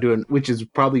funny about doing, which is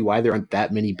probably why there aren't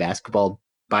that many basketball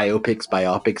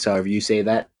biopics, however you say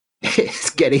that.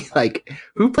 It's getting like,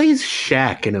 who plays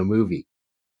Shaq in a movie?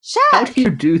 Shaq! How do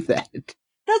you do that?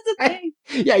 That's the thing.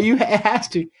 Yeah, it has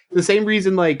to. The same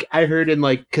reason, like, I heard in,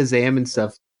 like, Kazam and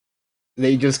stuff,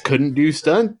 they just couldn't do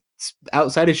stunts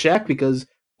outside of Shaq because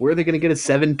where are they going to get a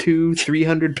 7'2",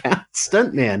 300-pound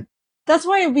stuntman? That's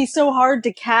why it would be so hard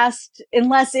to cast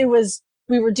unless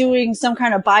we were doing some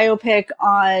kind of biopic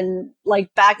on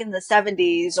like back in the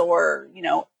 70s or,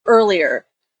 earlier.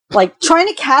 Like trying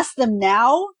to cast them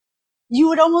now, you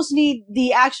would almost need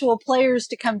the actual players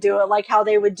to come do it, like how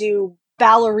they would do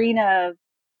ballerina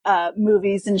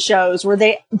movies and shows where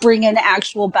they bring in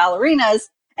actual ballerinas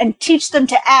and teach them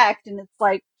to act. And it's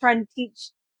like trying to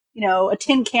teach, a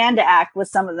tin can to act with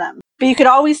some of them. But you could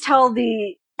always tell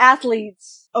the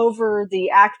athletes over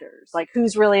the actors, like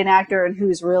who's really an actor and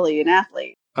who's really an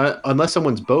athlete. Unless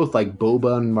someone's both, like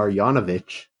Boban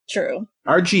Marjanovic. True.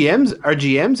 Our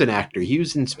GM's an actor. He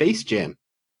was in Space Jam.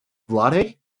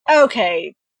 Vlade?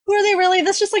 Okay. Who are they really?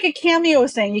 That's just like a cameo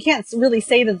thing. You can't really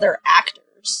say that they're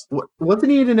actors.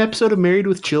 Wasn't he in an episode of Married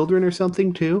with Children or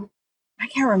something, too? I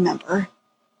can't remember.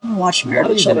 I'm watching Married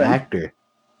with Children. An actor.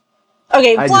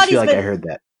 Okay, I just feel like I heard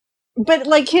that. But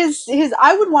like his,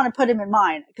 I would want to put him in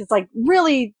mine because like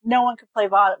really no one could play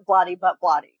Vlade but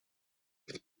Vlade.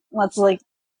 That's like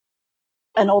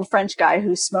an old French guy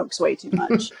who smokes way too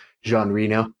much. Jean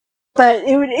Reno. But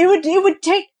it would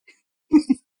take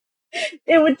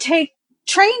it would take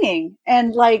training,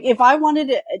 and like if I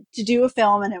wanted to do a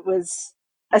film and it was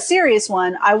a serious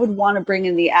one, I would want to bring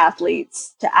in the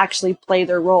athletes to actually play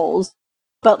their roles,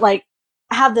 but like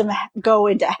have them go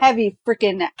into heavy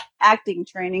freaking acting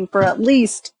training for at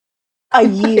least a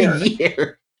year. A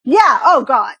year. Yeah. Oh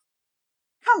God.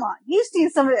 Come on. You've seen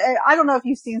I don't know if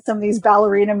you've seen some of these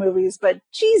ballerina movies, but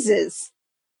Jesus.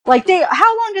 Like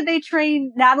how long did they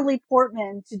train Natalie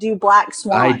Portman to do Black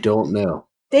Swan? I don't know.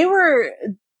 They were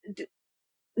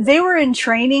in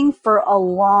training for a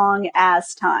long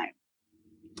ass time.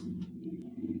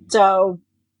 So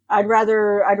I'd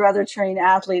rather train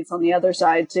athletes on the other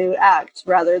side to act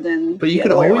rather than. But you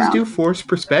could always do forced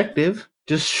perspective.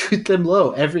 Just shoot them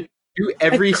low. Do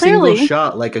every single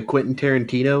shot like a Quentin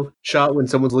Tarantino shot when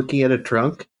someone's looking at a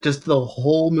trunk. Just the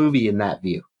whole movie in that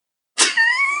view.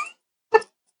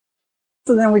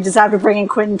 So then we just have to bring in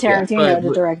Quentin Tarantino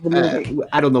to direct the movie.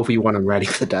 I don't know if we want him writing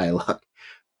the dialogue,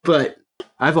 but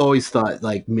I've always thought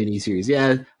like miniseries.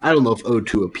 Yeah, I don't know if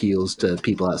O2 appeals to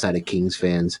people outside of Kings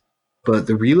fans, but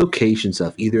the relocation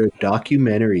stuff, either a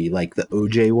documentary like the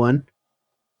OJ one,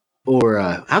 or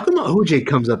how come the OJ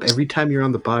comes up every time you're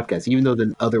on the podcast, even though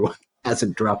the other one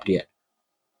hasn't dropped yet?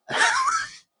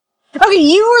 Okay,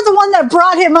 you were the one that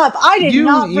brought him up. I did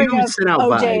not bring up sent out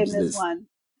OJ in this one.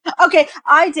 Okay,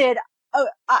 I did. How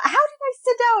did I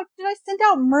send out? Did I send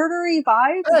out murdery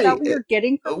vibes? Is that what you're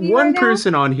getting from me right now? One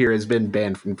person on here has been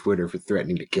banned from Twitter for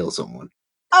threatening to kill someone.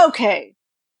 Okay,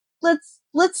 let's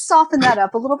soften that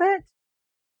up a little bit.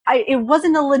 It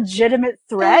wasn't a legitimate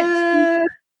threat.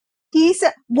 He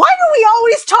said, "Why do we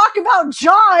always talk about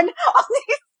John on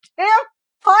these damn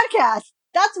podcasts?"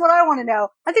 That's what I want to know.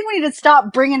 I think we need to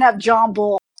stop bringing up John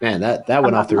Bull. Man, that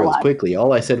went off the rails quickly.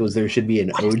 All I said was there should be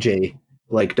an OJ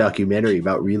like documentary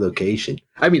about relocation.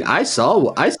 I mean, I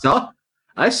saw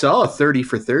a 30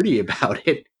 for 30 about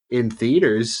it in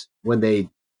theaters when they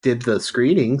did the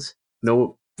screenings.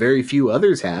 No, very few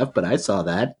others have, but I saw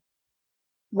that.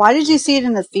 Why did you see it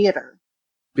in the theater?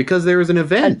 Because there was an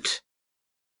event.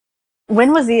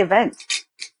 When was the event?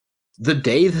 The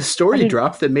day the story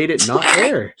dropped that made it not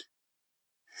air.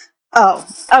 Oh,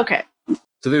 okay.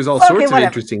 So there's all sorts of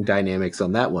interesting dynamics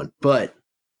on that one. But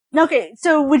okay,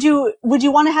 so would you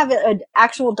want to have an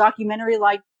actual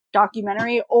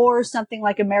documentary or something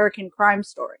like American Crime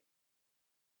Story?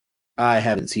 I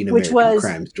haven't seen American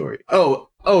Crime Story. Oh,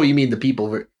 you mean the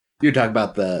people? You're talking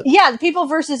about the the people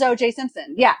versus O.J.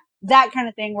 Simpson. Yeah, that kind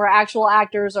of thing where actual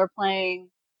actors are playing.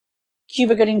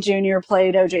 Cuba Gooding Jr.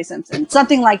 played O.J. Simpson,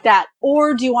 something like that.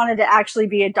 Or do you want it to actually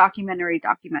be a documentary?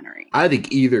 I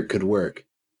think either could work.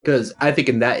 Because I think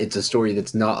in that it's a story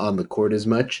that's not on the court as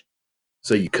much.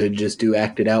 So you could just do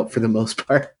act it out for the most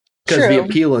part. Because the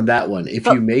appeal in that one, if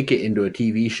you make it into a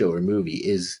TV show or movie,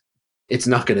 it's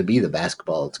not going to be the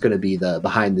basketball. It's going to be the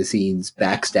behind the scenes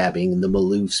backstabbing and the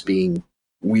Maloofs being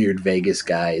weird Vegas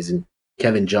guys and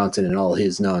Kevin Johnson and all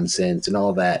his nonsense and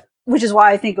all that. Which is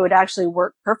why I think it would actually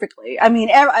work perfectly. I mean,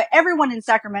 everyone in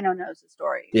Sacramento knows the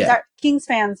story. Yeah. Kings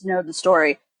fans know the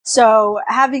story. So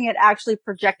having it actually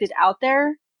projected out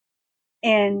there,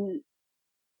 and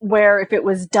where if it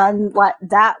was done like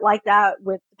that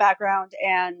with the background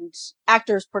and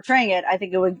actors portraying it, I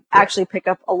think it would actually pick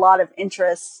up a lot of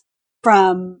interest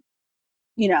from,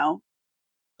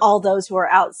 all those who are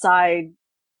outside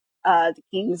the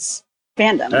Kings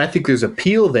fandom. And I think there's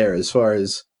appeal there as far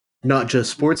as not just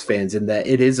sports fans, in that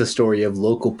it is a story of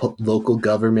local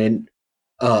government,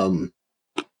 all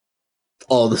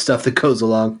the stuff that goes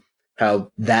along, how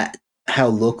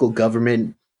local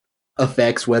government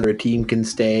affects whether a team can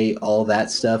stay, all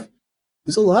that stuff.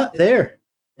 There's a lot there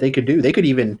they could do. They could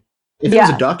even, if it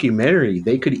was a documentary,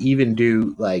 they could even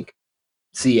do like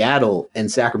Seattle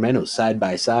and Sacramento side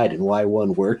by side and why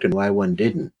one worked and why one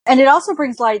didn't. And it also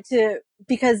brings light to,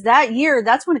 because that year,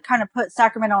 that's when it kind of put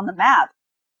Sacramento on the map.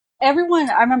 I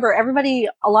remember everybody,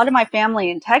 a lot of my family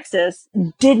in Texas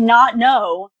did not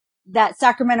know that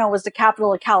Sacramento was the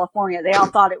capital of California. They all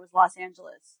thought it was Los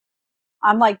Angeles.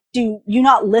 I'm like, do you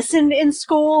not listen in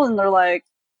school? And they're like,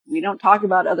 we don't talk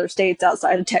about other states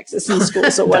outside of Texas in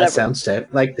school, so whatever. That sounds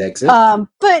like Texas.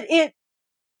 But it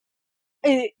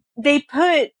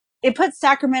put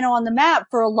Sacramento on the map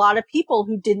for a lot of people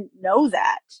who didn't know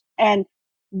that. And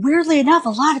weirdly enough, a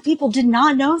lot of people did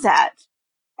not know that.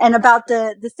 And about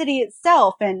the city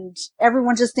itself, and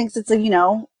everyone just thinks it's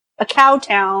a cow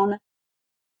town,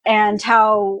 and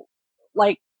how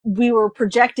like we were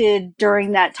projected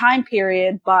during that time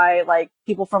period by like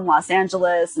people from Los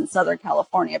Angeles and Southern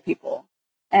California people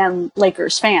and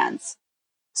Lakers fans.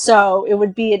 So it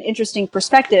would be an interesting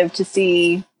perspective to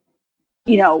see,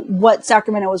 what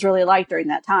Sacramento was really like during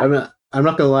that time. I'm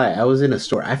not gonna lie, I was in a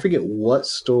store. I forget what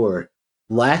store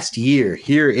last year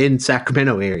here in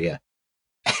Sacramento area.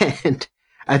 And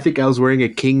I think I was wearing a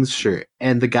Kings shirt,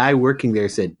 and the guy working there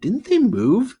said, "Didn't they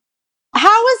move?"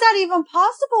 How is that even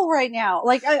possible right now?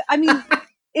 Like, I mean,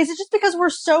 is it just because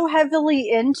we're so heavily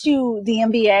into the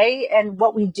NBA and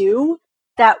what we do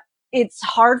that it's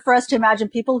hard for us to imagine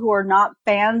people who are not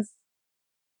fans?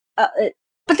 But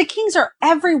the Kings are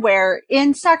everywhere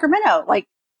in Sacramento. Like,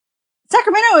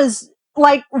 Sacramento is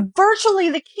like virtually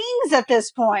the Kings at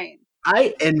this point.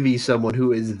 I envy someone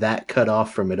who is that cut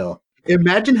off from it all.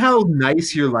 Imagine how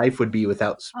nice your life would be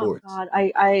without sports. Oh God,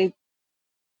 I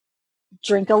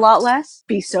drink a lot less,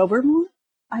 be sober more.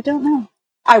 I don't know.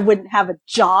 I wouldn't have a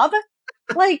job.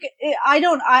 Like, I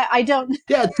don't.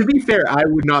 Yeah, to be fair, I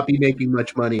would not be making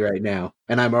much money right now,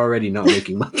 and I'm already not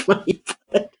making much money.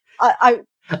 I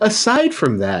Aside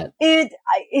from that, it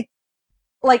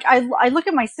like I look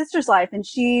at my sister's life, and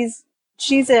she's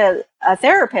a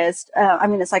therapist. I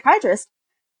mean, a psychiatrist,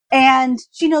 and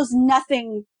she knows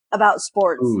nothing about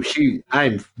sports.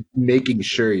 I'm making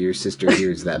sure your sister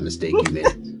hears that mistake you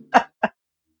made.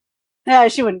 Yeah,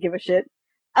 she wouldn't give a shit.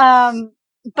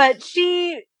 But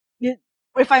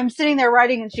if I'm sitting there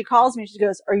writing and she calls me, she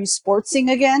goes, "Are you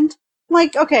sportsing again?" I'm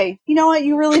like, okay, you know what?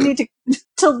 You really need to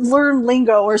to learn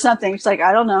lingo or something. She's like,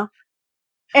 I don't know.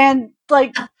 And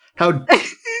like, How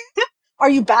are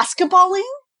you basketballing?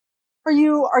 Are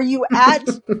you at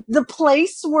the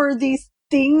place where these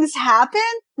things happen?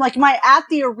 Like, am I at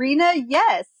the arena?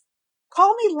 Yes.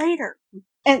 Call me later.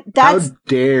 And how that's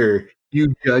dare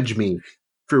you judge me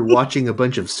for watching a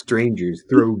bunch of strangers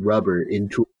throw rubber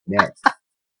into a net?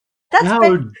 that's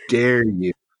How dare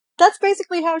you? that's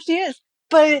basically how she is.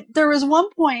 But there was one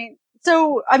point.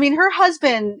 So, I mean, her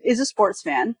husband is a sports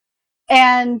fan,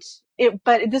 and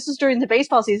but this was during the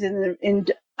baseball season in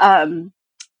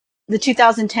the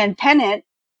 2010 pennant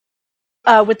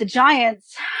with the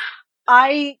Giants.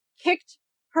 I kicked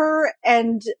her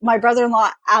and my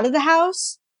brother-in-law out of the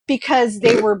house because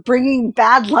they were bringing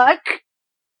bad luck.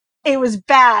 It was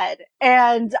bad.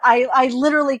 And I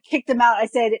literally kicked them out. I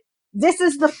said, "This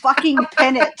is the fucking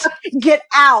pennant. Get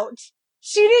out."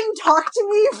 She didn't talk to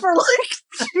me for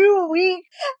like 2 weeks.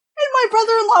 And my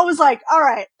brother-in-law was like, "All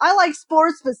right, I like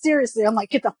sports, but seriously," I'm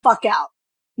like, "Get the fuck out.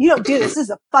 You don't do this. This is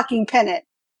a fucking pennant."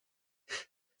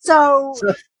 So,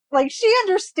 So, like, she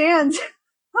understands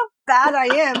how bad I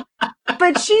am,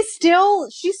 but she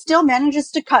still manages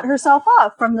to cut herself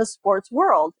off from the sports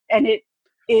world. And it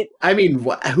I mean,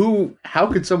 how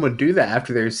could someone do that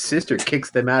after their sister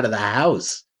kicks them out of the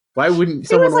house? Why wouldn't it was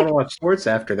someone want to watch sports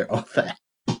after all that?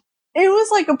 it was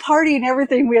like a party and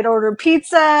everything. We had ordered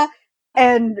pizza,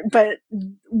 but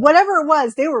whatever it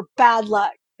was, they were bad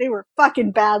luck. They were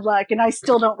fucking bad luck, and I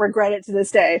still don't regret it to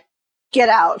this day. Get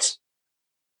out.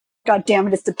 God damn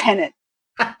it, it's the pennant.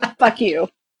 Fuck you.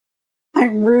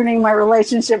 I'm ruining my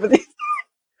relationship with you.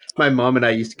 My mom and I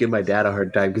used to give my dad a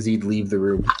hard time because he'd leave the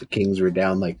room if the Kings were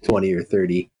down like 20 or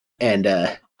 30.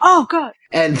 Oh, God.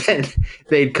 And then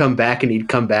they'd come back and he'd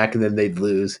come back and then they'd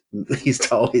lose. He used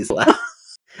to always laugh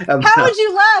How about would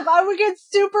you laugh? I would get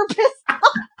super pissed off.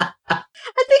 I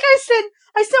think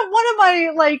I sent one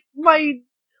of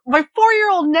my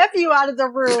 4-year-old nephew out of the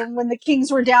room when the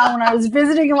Kings were down when I was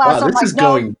visiting last. wow, I'm this like, is nope,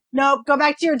 going nope, go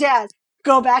back to your dad.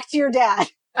 Go back to your dad.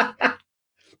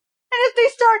 And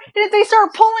if they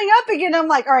start pulling up again, I'm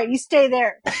like, all right, you stay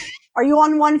there. Are you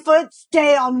on one foot?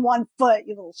 Stay on one foot,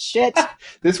 you little shit.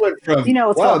 this went from You know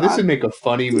what's wow, going this on. would make a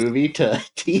funny movie to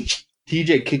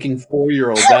TJ kicking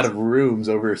 4-year-olds out of rooms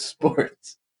over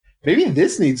sports. Maybe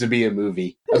this needs to be a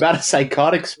movie about a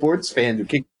psychotic sports fan who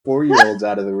kicked 4-year-olds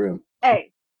out of the room.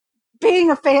 Hey, being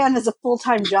a fan is a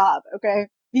full-time job, okay?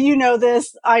 You know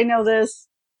this, I know this,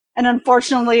 and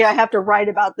unfortunately I have to write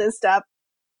about this stuff.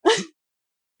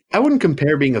 I wouldn't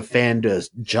compare being a fan to a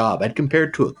job. I'd compare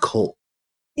it to a cult.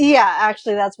 Yeah,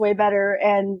 actually that's way better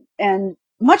and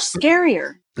much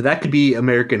scarier. But that could be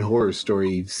American Horror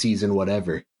Story season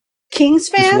whatever. Kings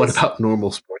Just what fans? about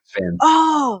normal sports fans?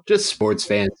 Oh, Just sports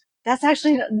fans. that's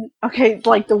actually okay.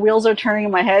 Like, the wheels are turning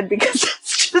in my head because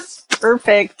it's just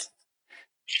perfect.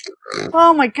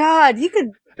 Oh my God, you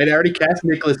could And I already cast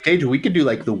Nicolas Cage. We could do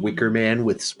like the Wicker Man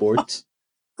with sports.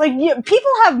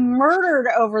 people have murdered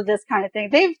over this kind of thing.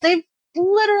 They've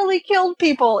literally killed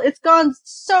people. It's gone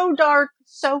so dark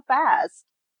so fast,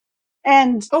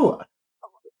 and Oh,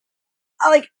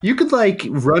 like, you could like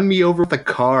run me over with a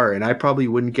car, and I probably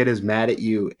wouldn't get as mad at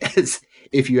you as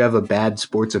if you have a bad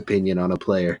sports opinion on a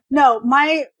player. no,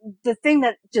 the thing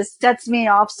that just sets me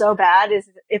off so bad is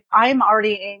if I'm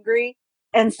already angry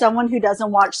and someone who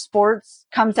doesn't watch sports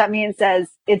comes at me and says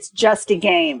it's just a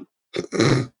game.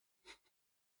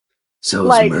 So's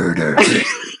Like, murder.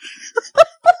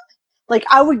 like,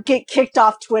 I would get kicked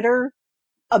off Twitter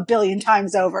a billion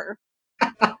times over.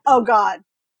 Oh God.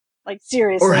 Like, Or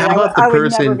seriously, how about the I would never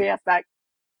person? be asked back.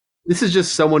 This is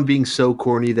just someone being so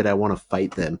corny that I want to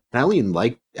fight them. I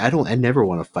never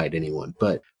want to fight anyone.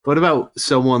 But what about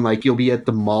someone like you'll be at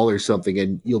the mall or something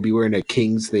and you'll be wearing a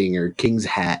Kings thing or Kings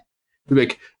hat? You'll be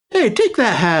like, hey, take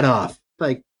that hat off.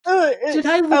 Like, did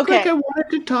I look like Okay. I wanted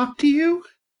to talk to you?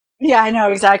 Yeah, I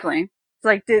know, exactly. It's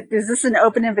like, is this an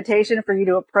open invitation for you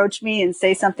to approach me and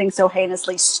say something so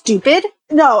heinously stupid?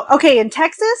 No. Okay. In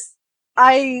Texas,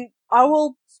 I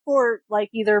will sport like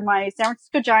either my San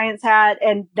Francisco Giants hat,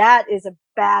 and that is a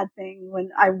bad thing when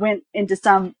I went into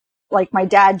some like my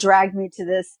dad dragged me to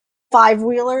this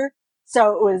 5-wheeler.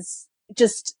 So it was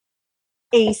just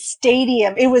a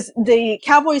stadium. It was the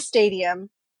Cowboys stadium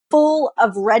full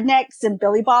of rednecks and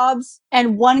Billy Bobs.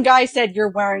 And one guy said, "You're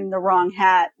wearing the wrong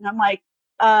hat." And I'm like,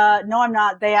 no, I'm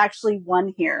not. They actually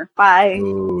won here by,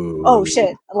 oh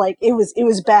shit. Like it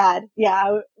was bad.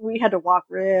 Yeah. We had to walk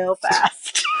real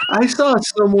fast. I saw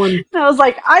someone. And I was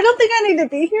like, I don't think I need to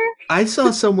be here. I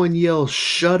saw someone yell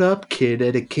 "Shut up, kid"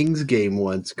 at a Kings game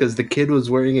once because the kid was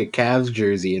wearing a Cavs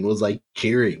jersey and was like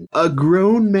cheering. A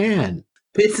grown man.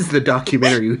 This is the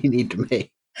documentary we need to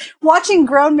make. Watching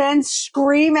grown men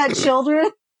scream at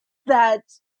children that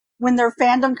when their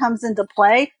fandom comes into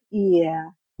play.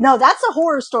 Yeah. No, that's a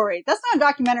horror story. That's not a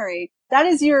documentary. That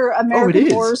is your American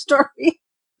Horror Story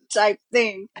type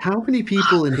thing. How many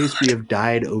people in history have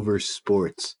died over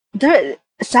sports?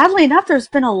 Sadly enough, there's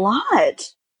been a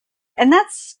lot. And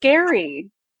that's scary.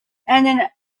 And then,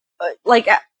 look,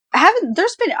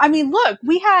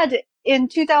 we had in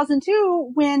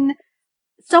 2002 when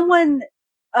someone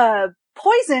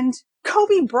poisoned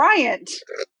Kobe Bryant.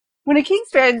 When a Kings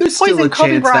fan There's still a poisoned Kobe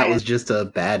chance Bryant. that was just a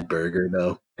bad burger,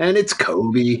 though. And it's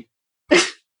Kobe.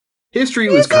 History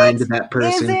was kind to that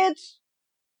person.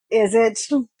 Is it?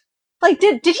 Like,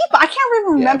 did he? I can't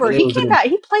even remember. Yeah, he came back.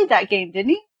 He played that game, didn't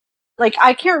he? Like,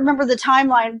 I can't remember the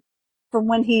timeline from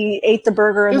when he ate the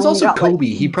burger. And it was also got, Kobe.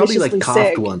 Like, he probably like coughed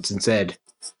sick. once and said,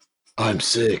 "I'm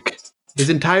sick."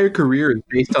 His entire career is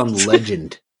based on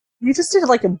legend. You just did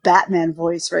like a Batman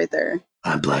voice right there.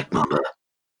 I'm Black Mamba.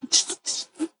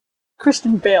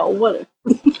 Christian Bale. What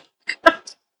a...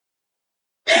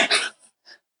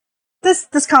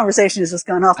 This conversation is just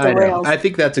going off the rails. I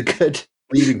think that's a good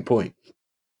leading point.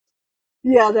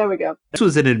 Yeah, there we go. This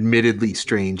was an admittedly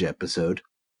strange episode,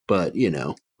 but you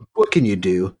know, what can you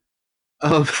do?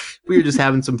 We were just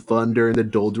having some fun during the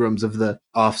doldrums of the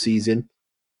off season.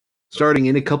 Starting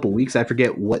in a couple weeks, I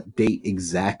forget what date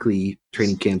exactly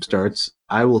training camp starts.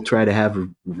 I will try to have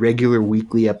regular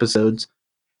weekly episodes,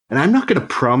 and I'm not going to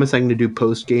promise I'm going to do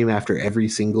post game after every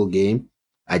single game.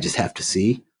 I just have to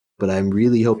see. But I'm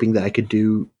really hoping that I could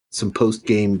do some post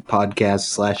game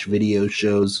podcasts / video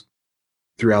shows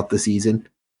throughout the season.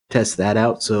 Test that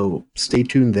out. So stay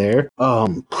tuned there.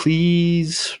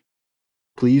 Please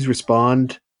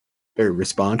respond.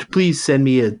 Please send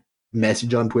me a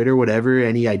message on Twitter, whatever,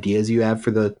 any ideas you have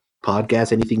for the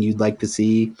podcast, anything you'd like to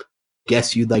see,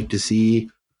 guests you'd like to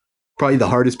see. Probably the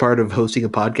hardest part of hosting a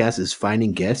podcast is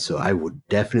finding guests, so I would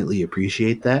definitely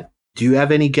appreciate that. Do you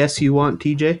have any guests you want,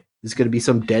 TJ? Is it going to be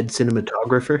some dead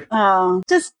cinematographer?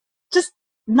 Just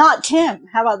not Tim.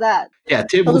 How about that? Yeah,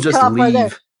 Tim will just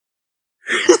leave.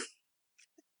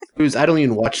 I don't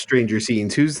even watch Stranger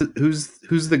Scenes. Who's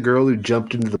the girl who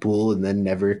jumped into the pool and then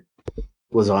never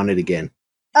was on it again?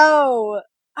 Oh,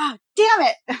 damn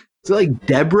it! Is it like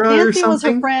Deborah Nancy or something? Was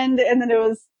her friend, and then it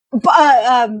was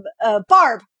Barb.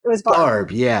 It was Barb.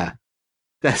 Barb, yeah.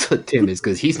 That's what Tim is,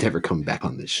 because he's never come back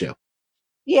on this show.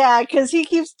 Yeah, because he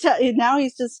keeps now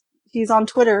he's on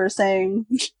Twitter saying,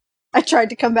 "I tried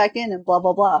to come back in and blah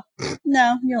blah blah."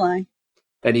 No, you're lying.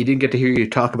 And he didn't get to hear you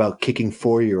talk about kicking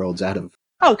 4-year-olds out of.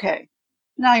 Okay,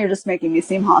 now you're just making me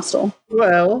seem hostile.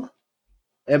 Well,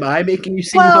 am I making you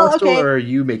seem hostile, or are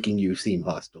you making you seem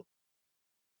hostile?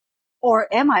 Or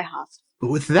am I hostile? But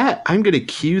with that, I'm going to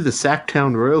cue the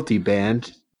Sacktown Royalty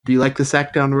Band. Do you like the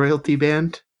Sacktown Royalty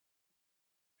Band?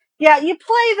 Yeah, you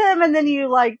play them and then you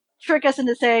like trick us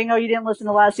into saying, "Oh, you didn't listen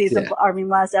to last season." Yeah.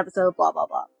 Last episode. Blah blah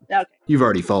blah. Okay. You've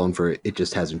already fallen for it. It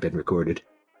just hasn't been recorded,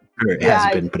 or it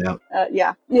hasn't been put out.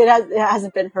 It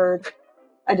hasn't been heard.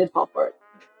 I did fall for it.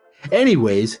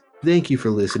 Anyways, thank you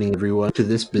for listening, everyone, to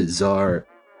this bizarre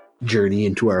journey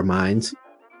into our minds.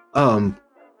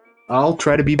 I'll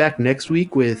try to be back next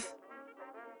week with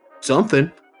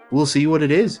something. We'll see what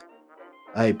it is.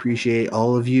 I appreciate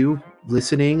all of you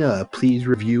listening. Please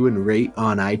review and rate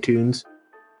on iTunes.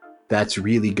 That's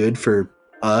really good for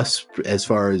us as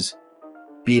far as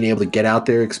being able to get out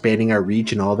there, expanding our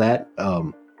reach and all that.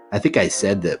 I think I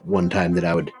said that one time that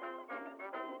I would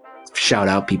shout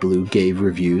out people who gave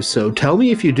reviews. So tell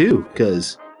me if you do,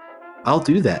 because I'll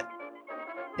do that.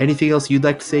 Anything else you'd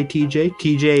like to say, TJ?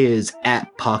 TJ is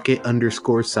at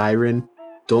 @pocket_siren.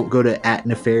 Don't go to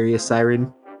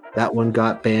 @nefarious_siren. That one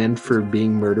got banned for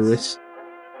being murderous.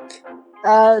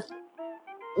 My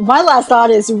last thought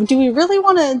is: do we really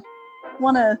want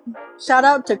to shout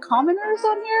out to commoners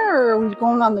on here, or are we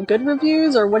going on the good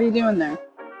reviews, or what are you doing there?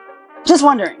 Just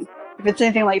wondering if it's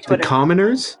anything like Twitter. The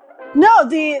commoners? No,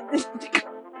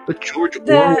 But George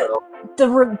Orwell.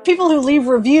 The people who leave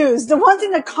reviews, the ones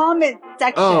in the comment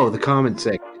section. Oh, the comment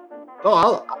section.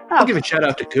 I'll give a shout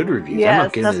out to good reviews. I'm not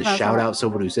Yes, going that's to what I was shout talking out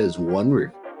someone who says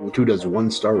who does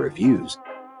 1-star reviews.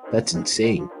 That's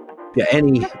insane. Yeah.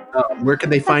 Where can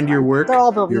they find your fine. work? They're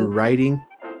all building. Your writing?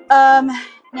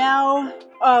 Now,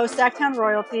 Stacktown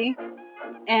Royalty,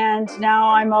 and now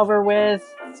I'm over with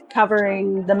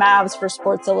covering the Mavs for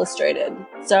Sports Illustrated.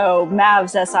 So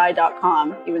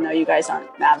mavssi.com, even though you guys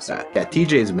aren't Mavs. Yeah,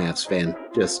 TJ's a Mavs fan.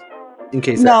 Just in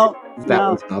case No, that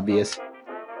was obvious. don't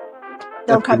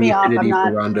That's cut where the me off. I'm affinity not.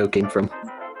 for Rondo came from.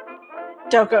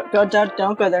 Don't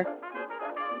go there.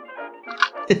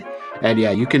 And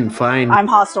yeah, you can find. I'm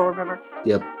hostile. Remember.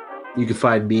 Yep, you can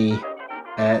find me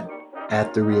at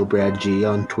the real Brad G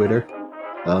on Twitter.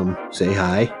 Say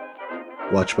hi.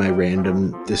 Watch my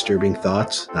random disturbing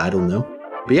thoughts. I don't know.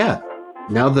 But yeah,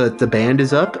 now that the band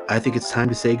is up, I think it's time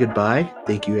to say goodbye.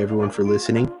 Thank you everyone for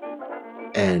listening.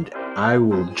 And I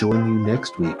will join you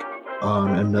next week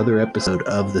on another episode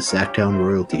of the Sacktown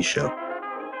Royalty Show.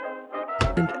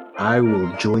 And I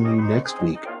will join you next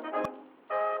week